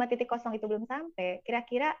misalnya 5.0 itu belum sampai,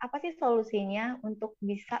 kira-kira apa sih solusinya untuk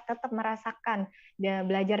bisa tetap merasakan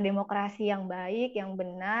belajar demokrasi yang baik, yang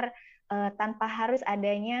benar, tanpa harus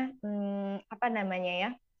adanya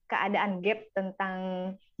keadaan gap tentang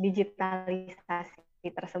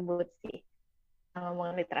digitalisasi tersebut sih,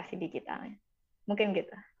 ngomongin literasi digitalnya. Mungkin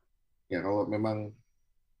gitu. Ya,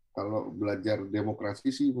 kalau belajar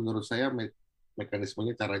demokrasi sih menurut saya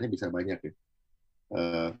mekanismenya caranya bisa banyak ya.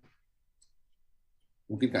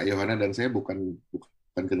 Mungkin Kak Yohana dan saya bukan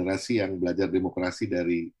generasi yang belajar demokrasi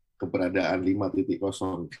dari keberadaan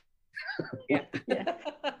 5.0. Ya.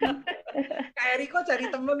 Kak Ellrico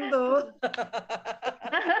cari temen tuh.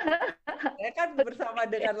 Saya kan bersama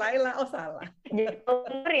dengan Laila. Oh salah. Jadi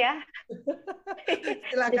umur ya.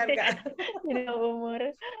 Silakan Kak. Jadi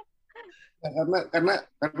umur. Nah,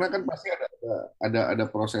 karena kan pasti ada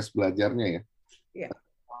proses belajarnya ya. Ya.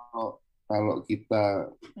 Kalau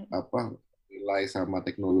kita nilai sama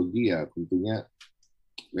teknologi ya tentunya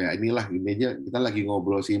ya inilah ini aja kita lagi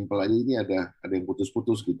ngobrol simpel aja ini ada yang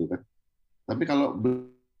putus-putus gitu kan. Tapi kalau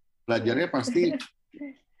belajarnya pasti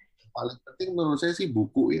paling penting menurut saya sih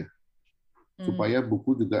buku ya. Supaya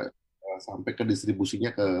buku juga sampai ke distribusinya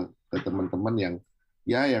ke teman-teman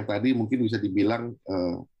yang tadi mungkin bisa dibilang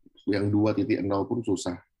yang 2.0 pun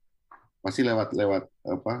susah. Pasti lewat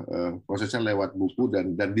prosesnya lewat buku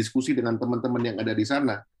dan diskusi dengan teman-teman yang ada di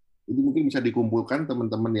sana. Itu mungkin bisa dikumpulkan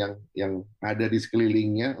teman-teman yang ada di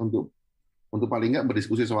sekelilingnya untuk paling nggak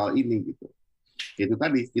berdiskusi soal ini gitu. Itu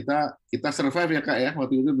tadi kita survive ya Kak ya.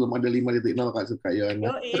 Waktu itu belum ada 5.0 Kak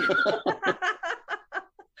Yohana.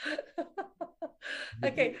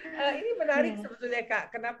 Oke, ini menarik sebetulnya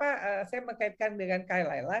Kak. Kenapa saya mengkaitkan dengan Kak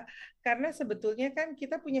Laila? Karena sebetulnya kan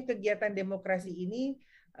kita punya kegiatan demokrasi ini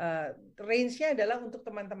range-nya adalah untuk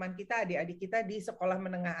teman-teman kita, adik-adik kita di sekolah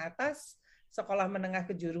menengah atas, sekolah menengah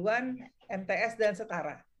kejuruan, MTS dan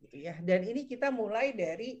setara, gitu ya. Dan ini kita mulai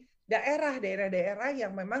dari daerah-daerah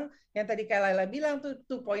yang memang yang tadi kayak Laila bilang tuh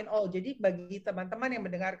 2.0. Jadi bagi teman-teman yang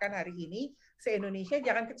mendengarkan hari ini se-Indonesia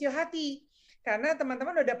jangan kecil hati. Karena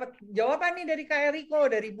teman-teman udah dapat jawaban nih dari Kak Ellrico,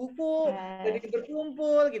 dari buku, dari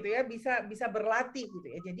berkumpul gitu ya, bisa berlatih gitu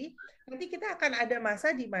ya. Jadi nanti kita akan ada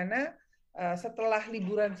masa di mana setelah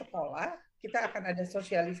liburan sekolah, kita akan ada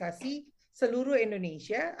sosialisasi seluruh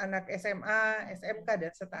Indonesia, anak SMA, SMK,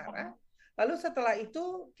 dan setara. Lalu setelah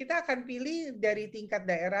itu kita akan pilih dari tingkat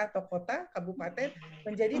daerah atau kota, kabupaten,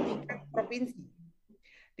 menjadi tingkat provinsi.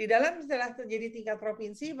 Di dalam setelah terjadi tingkat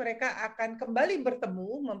provinsi, mereka akan kembali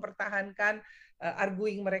bertemu, mempertahankan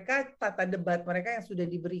arguing mereka, tata debat mereka yang sudah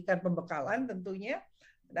diberikan pembekalan tentunya,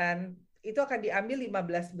 dan itu akan diambil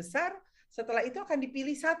 15 besar. Setelah itu akan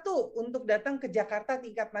dipilih satu untuk datang ke Jakarta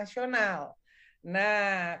tingkat nasional.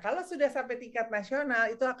 Nah, kalau sudah sampai tingkat nasional,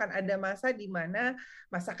 itu akan ada masa di mana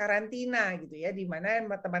masa karantina gitu ya, di mana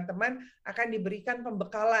teman-teman akan diberikan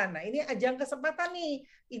pembekalan. Nah, ini ajang kesempatan nih.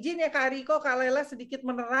 Izin ya Kak Ellrico, Kak Laila sedikit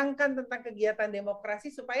menerangkan tentang kegiatan demokrasi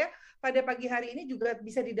supaya pada pagi hari ini juga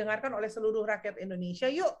bisa didengarkan oleh seluruh rakyat Indonesia.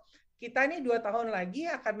 Yuk, kita nih 2 tahun lagi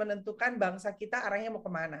akan menentukan bangsa kita arahnya mau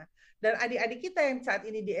kemana. Dan adik-adik kita yang saat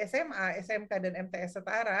ini di SMA, SMK, dan MTS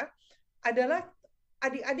setara adalah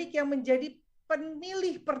adik-adik yang menjadi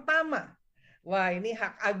pemilih pertama. Wah, ini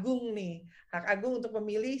hak agung nih. Hak agung untuk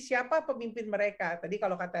memilih siapa pemimpin mereka. Tadi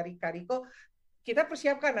kalau kata Kak Ellrico, kita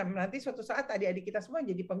persiapkan nanti suatu saat adik-adik kita semua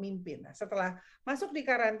jadi pemimpin. Nah, setelah masuk di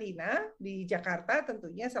karantina di Jakarta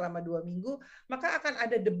tentunya selama 2 minggu, maka akan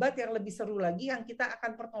ada debat yang lebih seru lagi yang kita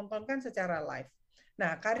akan pertontonkan secara live.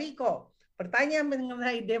 Nah, Kak Ellrico, bertanya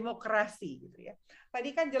mengenai demokrasi gitu ya.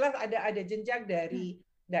 Tadi kan jelas ada jenjang dari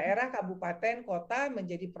daerah, kabupaten, kota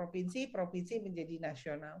menjadi provinsi, provinsi menjadi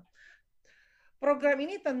nasional. Program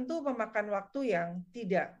ini tentu memakan waktu yang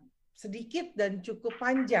tidak sedikit dan cukup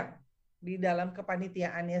panjang di dalam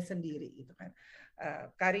kepanitiaannya sendiri, gitu kan.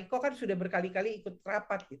 Kak Ellrico kan sudah berkali-kali ikut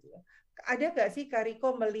rapat gitu ya. Ada nggak sih Kak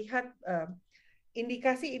Ellrico melihat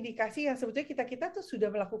indikasi-indikasi yang sebetulnya kita tuh sudah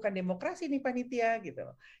melakukan demokrasi nih panitia gitu.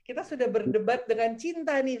 Kita sudah berdebat dengan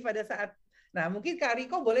cinta nih pada saat. Nah, mungkin Kak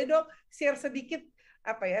Ellrico boleh dong share sedikit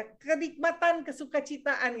kenikmatan,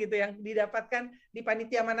 kesukacitaan gitu yang didapatkan di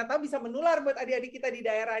panitia, mana tahu bisa menular buat adik-adik kita di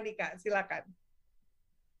daerah nih Kak, silakan.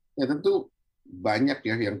 Ya tentu banyak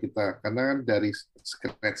ya yang kita, karena kan dari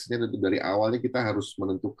scratch-nya tentu dari awalnya kita harus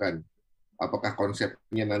menentukan apakah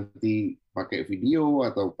konsepnya nanti pakai video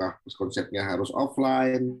ataukah konsepnya harus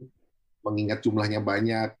offline, mengingat jumlahnya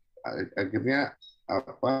banyak. Akhirnya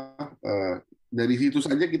dari situ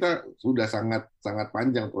saja kita sudah sangat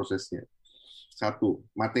panjang prosesnya. 1,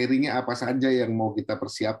 materinya apa saja yang mau kita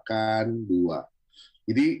persiapkan. 2,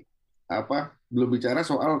 jadi belum bicara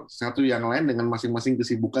soal satu yang lain dengan masing-masing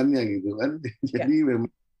kesibukannya gitu kan. Jadi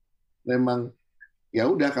memang ya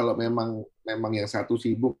udah, kalau memang yang satu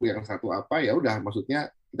sibuk, yang satu ya udah, maksudnya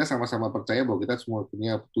kita sama-sama percaya bahwa kita semua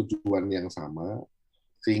punya tujuan yang sama,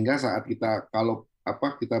 sehingga saat kita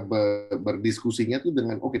kita berdiskusinya tuh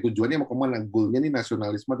dengan tujuannya mau kemana, goalnya nih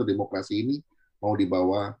nasionalisme atau demokrasi ini mau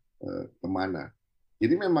dibawa kemana.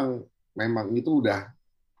 Jadi memang itu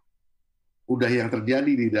udah yang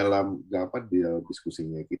terjadi di dalam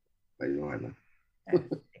diskusinya kita, Yohana.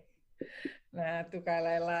 Nah, tuh Kak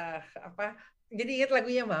Laila, jadi ingat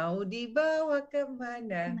lagunya mau dibawa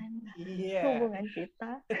kemana? Iya. Hubungan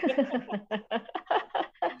kita.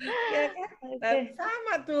 Ya kan? Nah,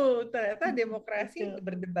 sama tuh, ternyata demokrasi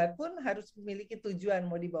berdebat pun harus memiliki tujuan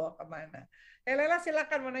mau dibawa kemana. Laila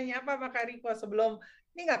silakan mau nanya apa Kak Ellrico sebelum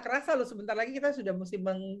ini nggak kerasa loh, sebentar lagi kita sudah mesti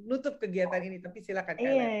menutup kegiatan ini, tapi silakan Kak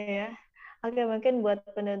Laila. Iya. Oke, mungkin buat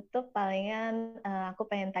penutup palingan aku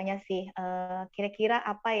pengen tanya sih, kira-kira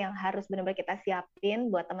apa yang harus benar-benar kita siapin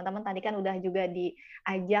buat teman-teman, tadi kan udah juga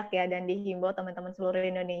diajak ya dan dihimbau teman-teman seluruh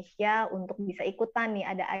Indonesia untuk bisa ikutan nih,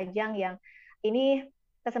 ada ajang yang ini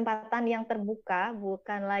kesempatan yang terbuka,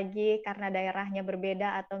 bukan lagi karena daerahnya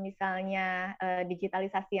berbeda atau misalnya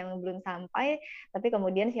digitalisasi yang belum sampai, tapi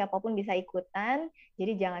kemudian siapapun bisa ikutan,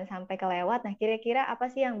 jadi jangan sampai kelewat. Nah, kira-kira apa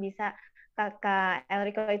sih yang bisa Kakak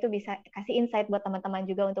Ellrico itu bisa kasih insight buat teman-teman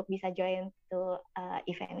juga untuk bisa join to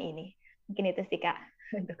event ini? Mungkin itu sih Kak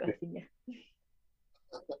untuk closing-nya.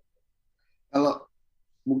 Kalau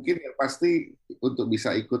mungkin yang pasti untuk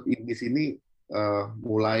bisa ikut di sini,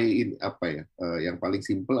 mulai yang paling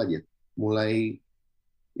simpel aja, mulai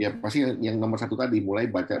ya pasti yang nomor 1 tadi, mulai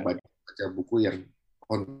baca buku yang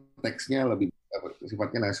konteksnya lebih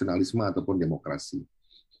sifatnya nasionalisme ataupun demokrasi.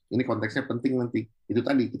 Ini konteksnya penting nanti. Itu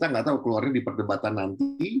tadi, kita nggak tahu keluarnya di perdebatan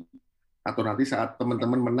nanti, atau nanti saat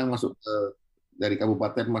teman-teman menang masuk dari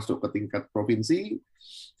kabupaten masuk ke tingkat provinsi,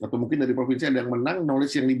 atau mungkin dari provinsi ada yang menang,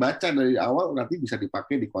 knowledge yang dibaca dari awal nanti bisa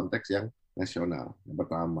dipakai di konteks yang nasional. Yang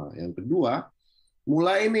pertama. Yang kedua,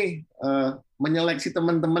 mulai nih menyeleksi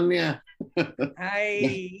teman-temannya.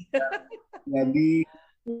 Hai. Jadi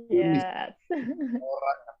Yes.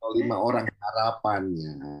 orang atau 5 orang,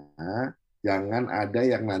 harapannya jangan ada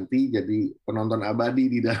yang nanti jadi penonton abadi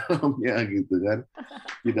di dalamnya gitu kan.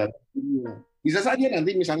 Di dalamnya. Bisa saja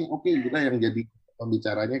nanti misalnya oke, kita yang jadi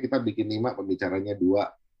pembicaranya kita bikin 5, pembicaranya 2,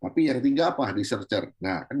 tapi yang 3 apa? Researcher.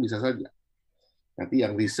 Nah, kan bisa saja. Nanti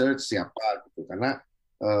yang research siapa gitu. Karena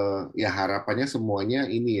ya harapannya semuanya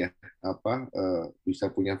ini ya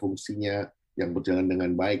bisa punya fungsinya yang berjalan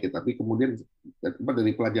dengan baik ya. Tapi kemudian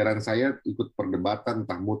dari pelajaran saya ikut perdebatan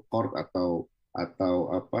entah moot court atau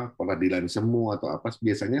peradilan semu atau apa,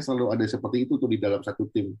 biasanya selalu ada seperti itu tuh di dalam satu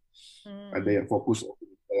tim. Ada yang fokus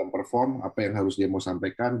dalam perform apa yang harus dia mau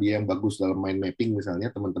sampaikan, dia yang bagus dalam mind mapping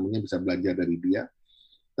misalnya, teman-temannya bisa belajar dari dia.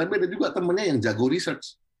 Tapi ada juga temennya yang jago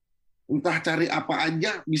research, entah cari apa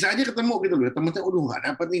aja bisa aja ketemu gitu loh. Temennya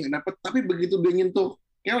nggak dapet, tapi begitu dia nyentuh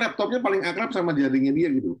kayak laptopnya paling akrab sama jaringnya dia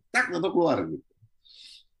gitu, tak atau keluar gitu.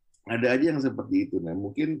 Ada aja yang seperti itu. Nah,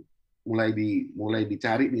 mungkin mulai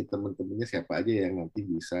dicari nih teman-temannya siapa aja yang nanti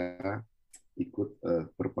bisa ikut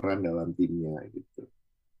berperan dalam timnya gitu.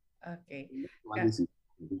 Oke. Ini sih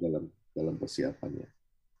dalam persiapannya.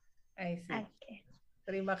 I see. Okay.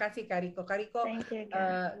 Terima kasih Kariko. Kariko,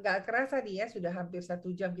 nggak kerasa nih ya, sudah hampir 1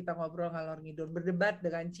 jam kita ngobrol ngalor ngidul. Berdebat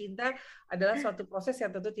dengan cinta adalah suatu proses yang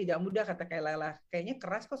tentu tidak mudah, kata Kak Laila. Kayaknya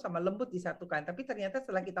keras kok sama lembut disatukan. Tapi ternyata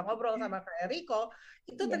setelah kita ngobrol sama Kak Ellrico,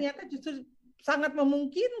 itu ternyata justru sangat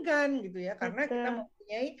memungkinkan gitu ya, karena kita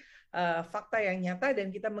mempunyai fakta yang nyata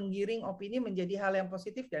dan kita menggiring opini menjadi hal yang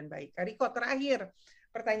positif dan baik. Kariko, terakhir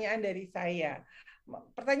pertanyaan dari saya.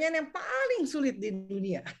 Pertanyaan yang paling sulit di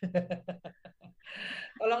dunia.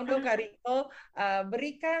 Tolong dong Kariko,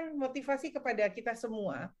 berikan motivasi kepada kita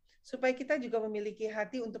semua supaya kita juga memiliki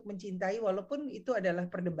hati untuk mencintai walaupun itu adalah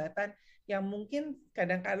perdebatan yang mungkin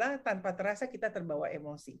kadang-kala tanpa terasa kita terbawa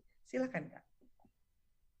emosi. Silakan Kak.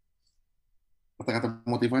 Kata-kata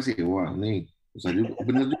motivasi, wah nih susah juga,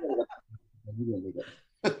 benar juga.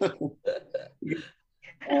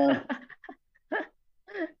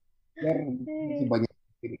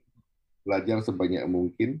 Belajar sebanyak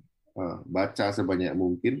mungkin, baca sebanyak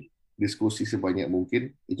mungkin, diskusi sebanyak mungkin,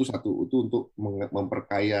 itu untuk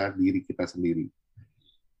memperkaya diri kita sendiri.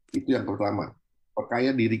 Itu yang pertama, perkaya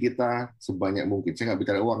diri kita sebanyak mungkin. Saya nggak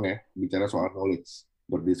bicara uang ya, bicara soal knowledge,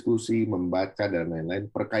 berdiskusi, membaca dan lain-lain.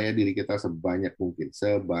 Perkaya diri kita sebanyak mungkin,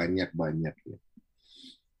 sebanyak-banyaknya.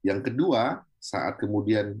 Yang kedua, saat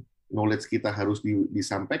kemudian knowledge kita harus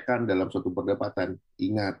disampaikan dalam suatu perdebatan,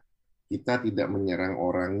 ingat, kita tidak menyerang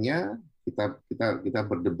orangnya, kita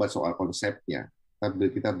berdebat soal konsepnya,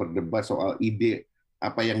 kita berdebat soal ide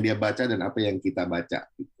apa yang dia baca dan apa yang kita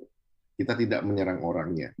baca. Kita tidak menyerang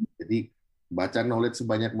orangnya. Jadi baca knowledge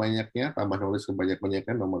sebanyak-banyaknya, tambah knowledge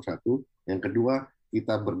sebanyak-banyaknya, nomor 1. Yang kedua,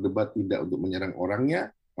 kita berdebat tidak untuk menyerang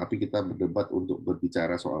orangnya, tapi kita berdebat untuk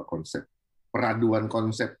berbicara soal konsep. Peraduan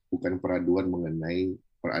konsep, bukan peraduan mengenai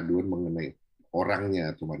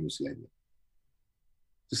orangnya atau manusianya.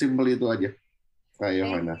 Sesimpel itu aja. Kak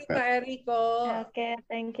Yohana. Thank you, Kak Ellrico. Oke,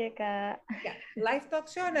 thank you, Kak. Ya, live talk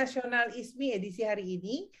show Nasional ISMI edisi hari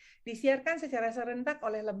ini disiarkan secara serentak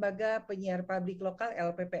oleh Lembaga Penyiar Publik Lokal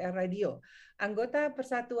LPPR Radio, anggota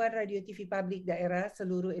Persatuan Radio TV Publik Daerah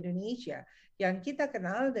seluruh Indonesia, yang kita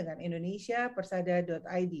kenal dengan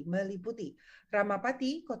indonesiapersada.id, meliputi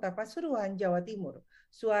Ramapati, Kota Pasuruan, Jawa Timur,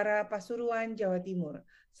 Suara Pasuruan, Jawa Timur,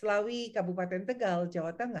 Slawi, Kabupaten Tegal,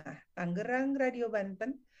 Jawa Tengah, Tangerang, Radio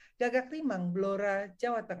Banten, Gagak Limang, Blora,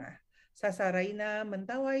 Jawa Tengah, Sasaraina,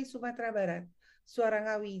 Mentawai, Sumatera Barat, Suara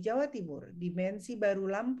Ngawi, Jawa Timur, Dimensi Baru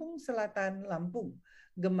Lampung Selatan, Lampung,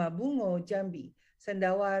 Gema Bungo, Jambi,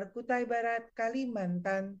 Sendawar, Kutai Barat,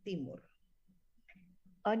 Kalimantan Timur.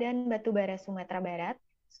 Odan Batubara, Sumatera Barat,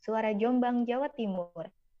 Suara Jombang, Jawa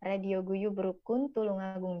Timur, Radio Guyub Rukun,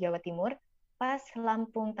 Tulungagung, Jawa Timur, PAS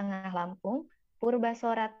Lampung Tengah, Lampung,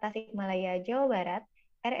 Purbasora, Tasikmalaya, Jawa Barat,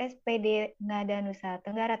 RSPD Ngada Nusa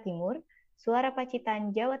Tenggara Timur, Suara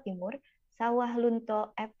Pacitan, Jawa Timur, Sawah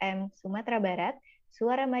Lunto FM, Sumatera Barat,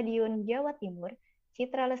 Suara Madiun, Jawa Timur,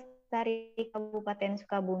 Citra Lestari, Kabupaten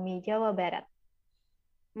Sukabumi, Jawa Barat.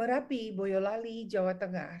 Merapi, Boyolali, Jawa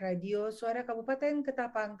Tengah, Radio Suara Kabupaten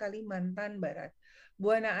Ketapang, Kalimantan Barat,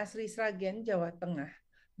 Buana Asri Sragen, Jawa Tengah,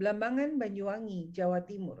 Blambangan, Banyuwangi, Jawa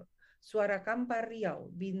Timur, Suara Kampar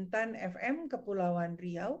Riau, Bintan FM, Kepulauan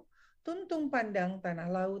Riau, Tuntung Pandang Tanah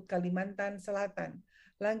Laut Kalimantan Selatan,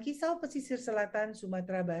 Langkisau Pesisir Selatan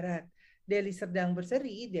Sumatera Barat, Deli Serdang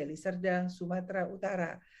Berseri, Deli Serdang Sumatera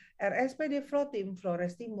Utara, RSPD Flotim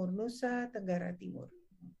Flores Timur Nusa Tenggara Timur.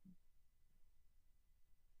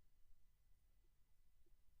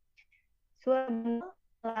 Suara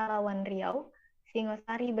Lawan Riau,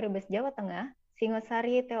 Singosari Brebes Jawa Tengah,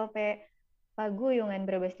 Singosari TOP Paguyungan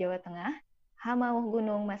Brebes Jawa Tengah, Hamauh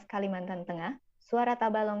Gunung Mas Kalimantan Tengah, Suara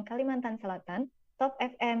Tabalong Kalimantan Selatan, Top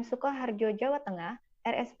FM Sukoharjo Jawa Tengah,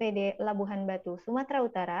 RSPD Labuhan Batu Sumatera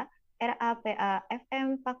Utara, RAPA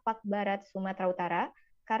FM Pakpak Barat Sumatera Utara,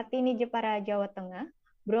 Kartini Jepara Jawa Tengah,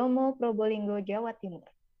 Bromo Probolinggo Jawa Timur.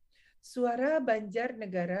 Suara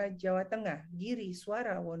Banjarnegara Jawa Tengah, Giri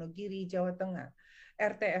Suara Wonogiri Jawa Tengah,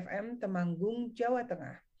 RTFM Temanggung Jawa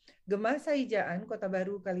Tengah, Gema Saijaan Kota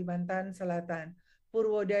Baru Kalimantan Selatan,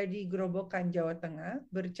 Purwodadi Grobogan Jawa Tengah,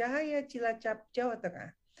 Bercahaya Cilacap Jawa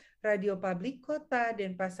Tengah, Radio Publik Kota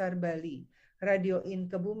Denpasar Bali, Radio In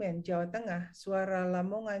Kebumen Jawa Tengah, Suara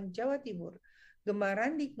Lamongan Jawa Timur,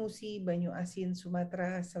 Gemarandik Musi Banyu Asin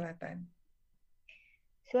Sumatera Selatan.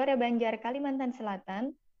 Suara Banjar Kalimantan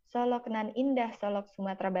Selatan, Solok Nan Indah Solok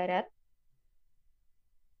Sumatera Barat,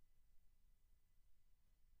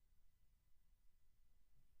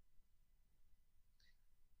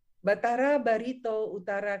 Batara Barito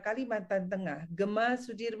Utara Kalimantan Tengah, Gema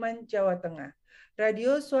Sudirman Jawa Tengah,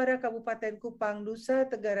 Radio Suara Kabupaten Kupang Nusa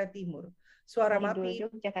Tenggara Timur, Suara Mapi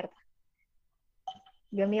Yogyakarta,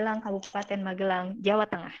 Gemilang Kabupaten Magelang Jawa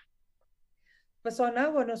Tengah,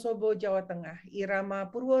 Pesona Wonosobo Jawa Tengah,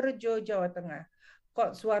 Irama Purworejo Jawa Tengah,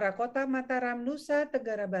 Suara Kota Mataram Nusa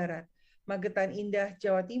Tenggara Barat, Magetan Indah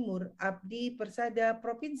Jawa Timur, Abdi Persada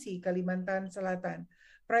Provinsi Kalimantan Selatan,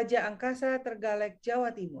 Praja Angkasa Tergalek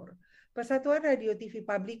Jawa Timur, Persatuan Radio TV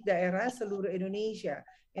Publik Daerah Seluruh Indonesia,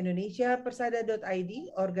 Indonesia Persada.id,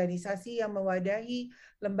 organisasi yang mewadahi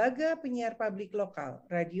lembaga penyiar publik lokal,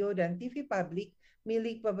 radio dan TV publik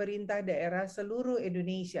milik pemerintah daerah seluruh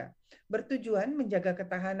Indonesia, bertujuan menjaga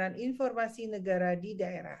ketahanan informasi negara di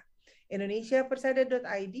daerah. Indonesia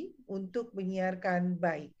Persada.id untuk menyiarkan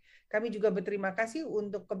baik. Kami juga berterima kasih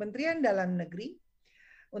untuk Kementerian Dalam Negeri,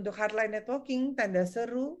 untuk Heartline Networking, tanda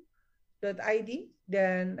seru.id,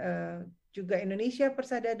 dan juga Indonesia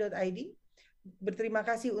Persada.id. Berterima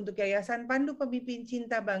kasih untuk Yayasan Pandu Pemimpin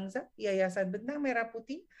Cinta Bangsa, Yayasan Bentang Merah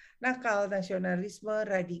Putih, Nakal Nasionalisme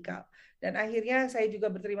Radikal. Dan akhirnya saya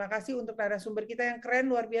juga berterima kasih untuk narasumber kita yang keren,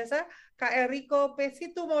 luar biasa, Kak Ellrico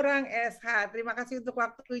Situmorang SH. Terima kasih untuk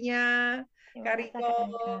waktunya, Kak Riko.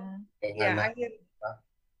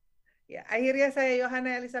 Akhirnya saya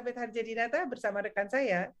Yohana Elizabeth Harjadinata bersama rekan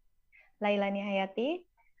saya, Laila Nihayati.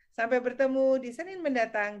 Sampai bertemu di Senin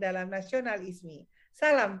mendatang dalam Nasional ISMI.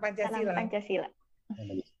 Salam Pancasila. Salam Pancasila.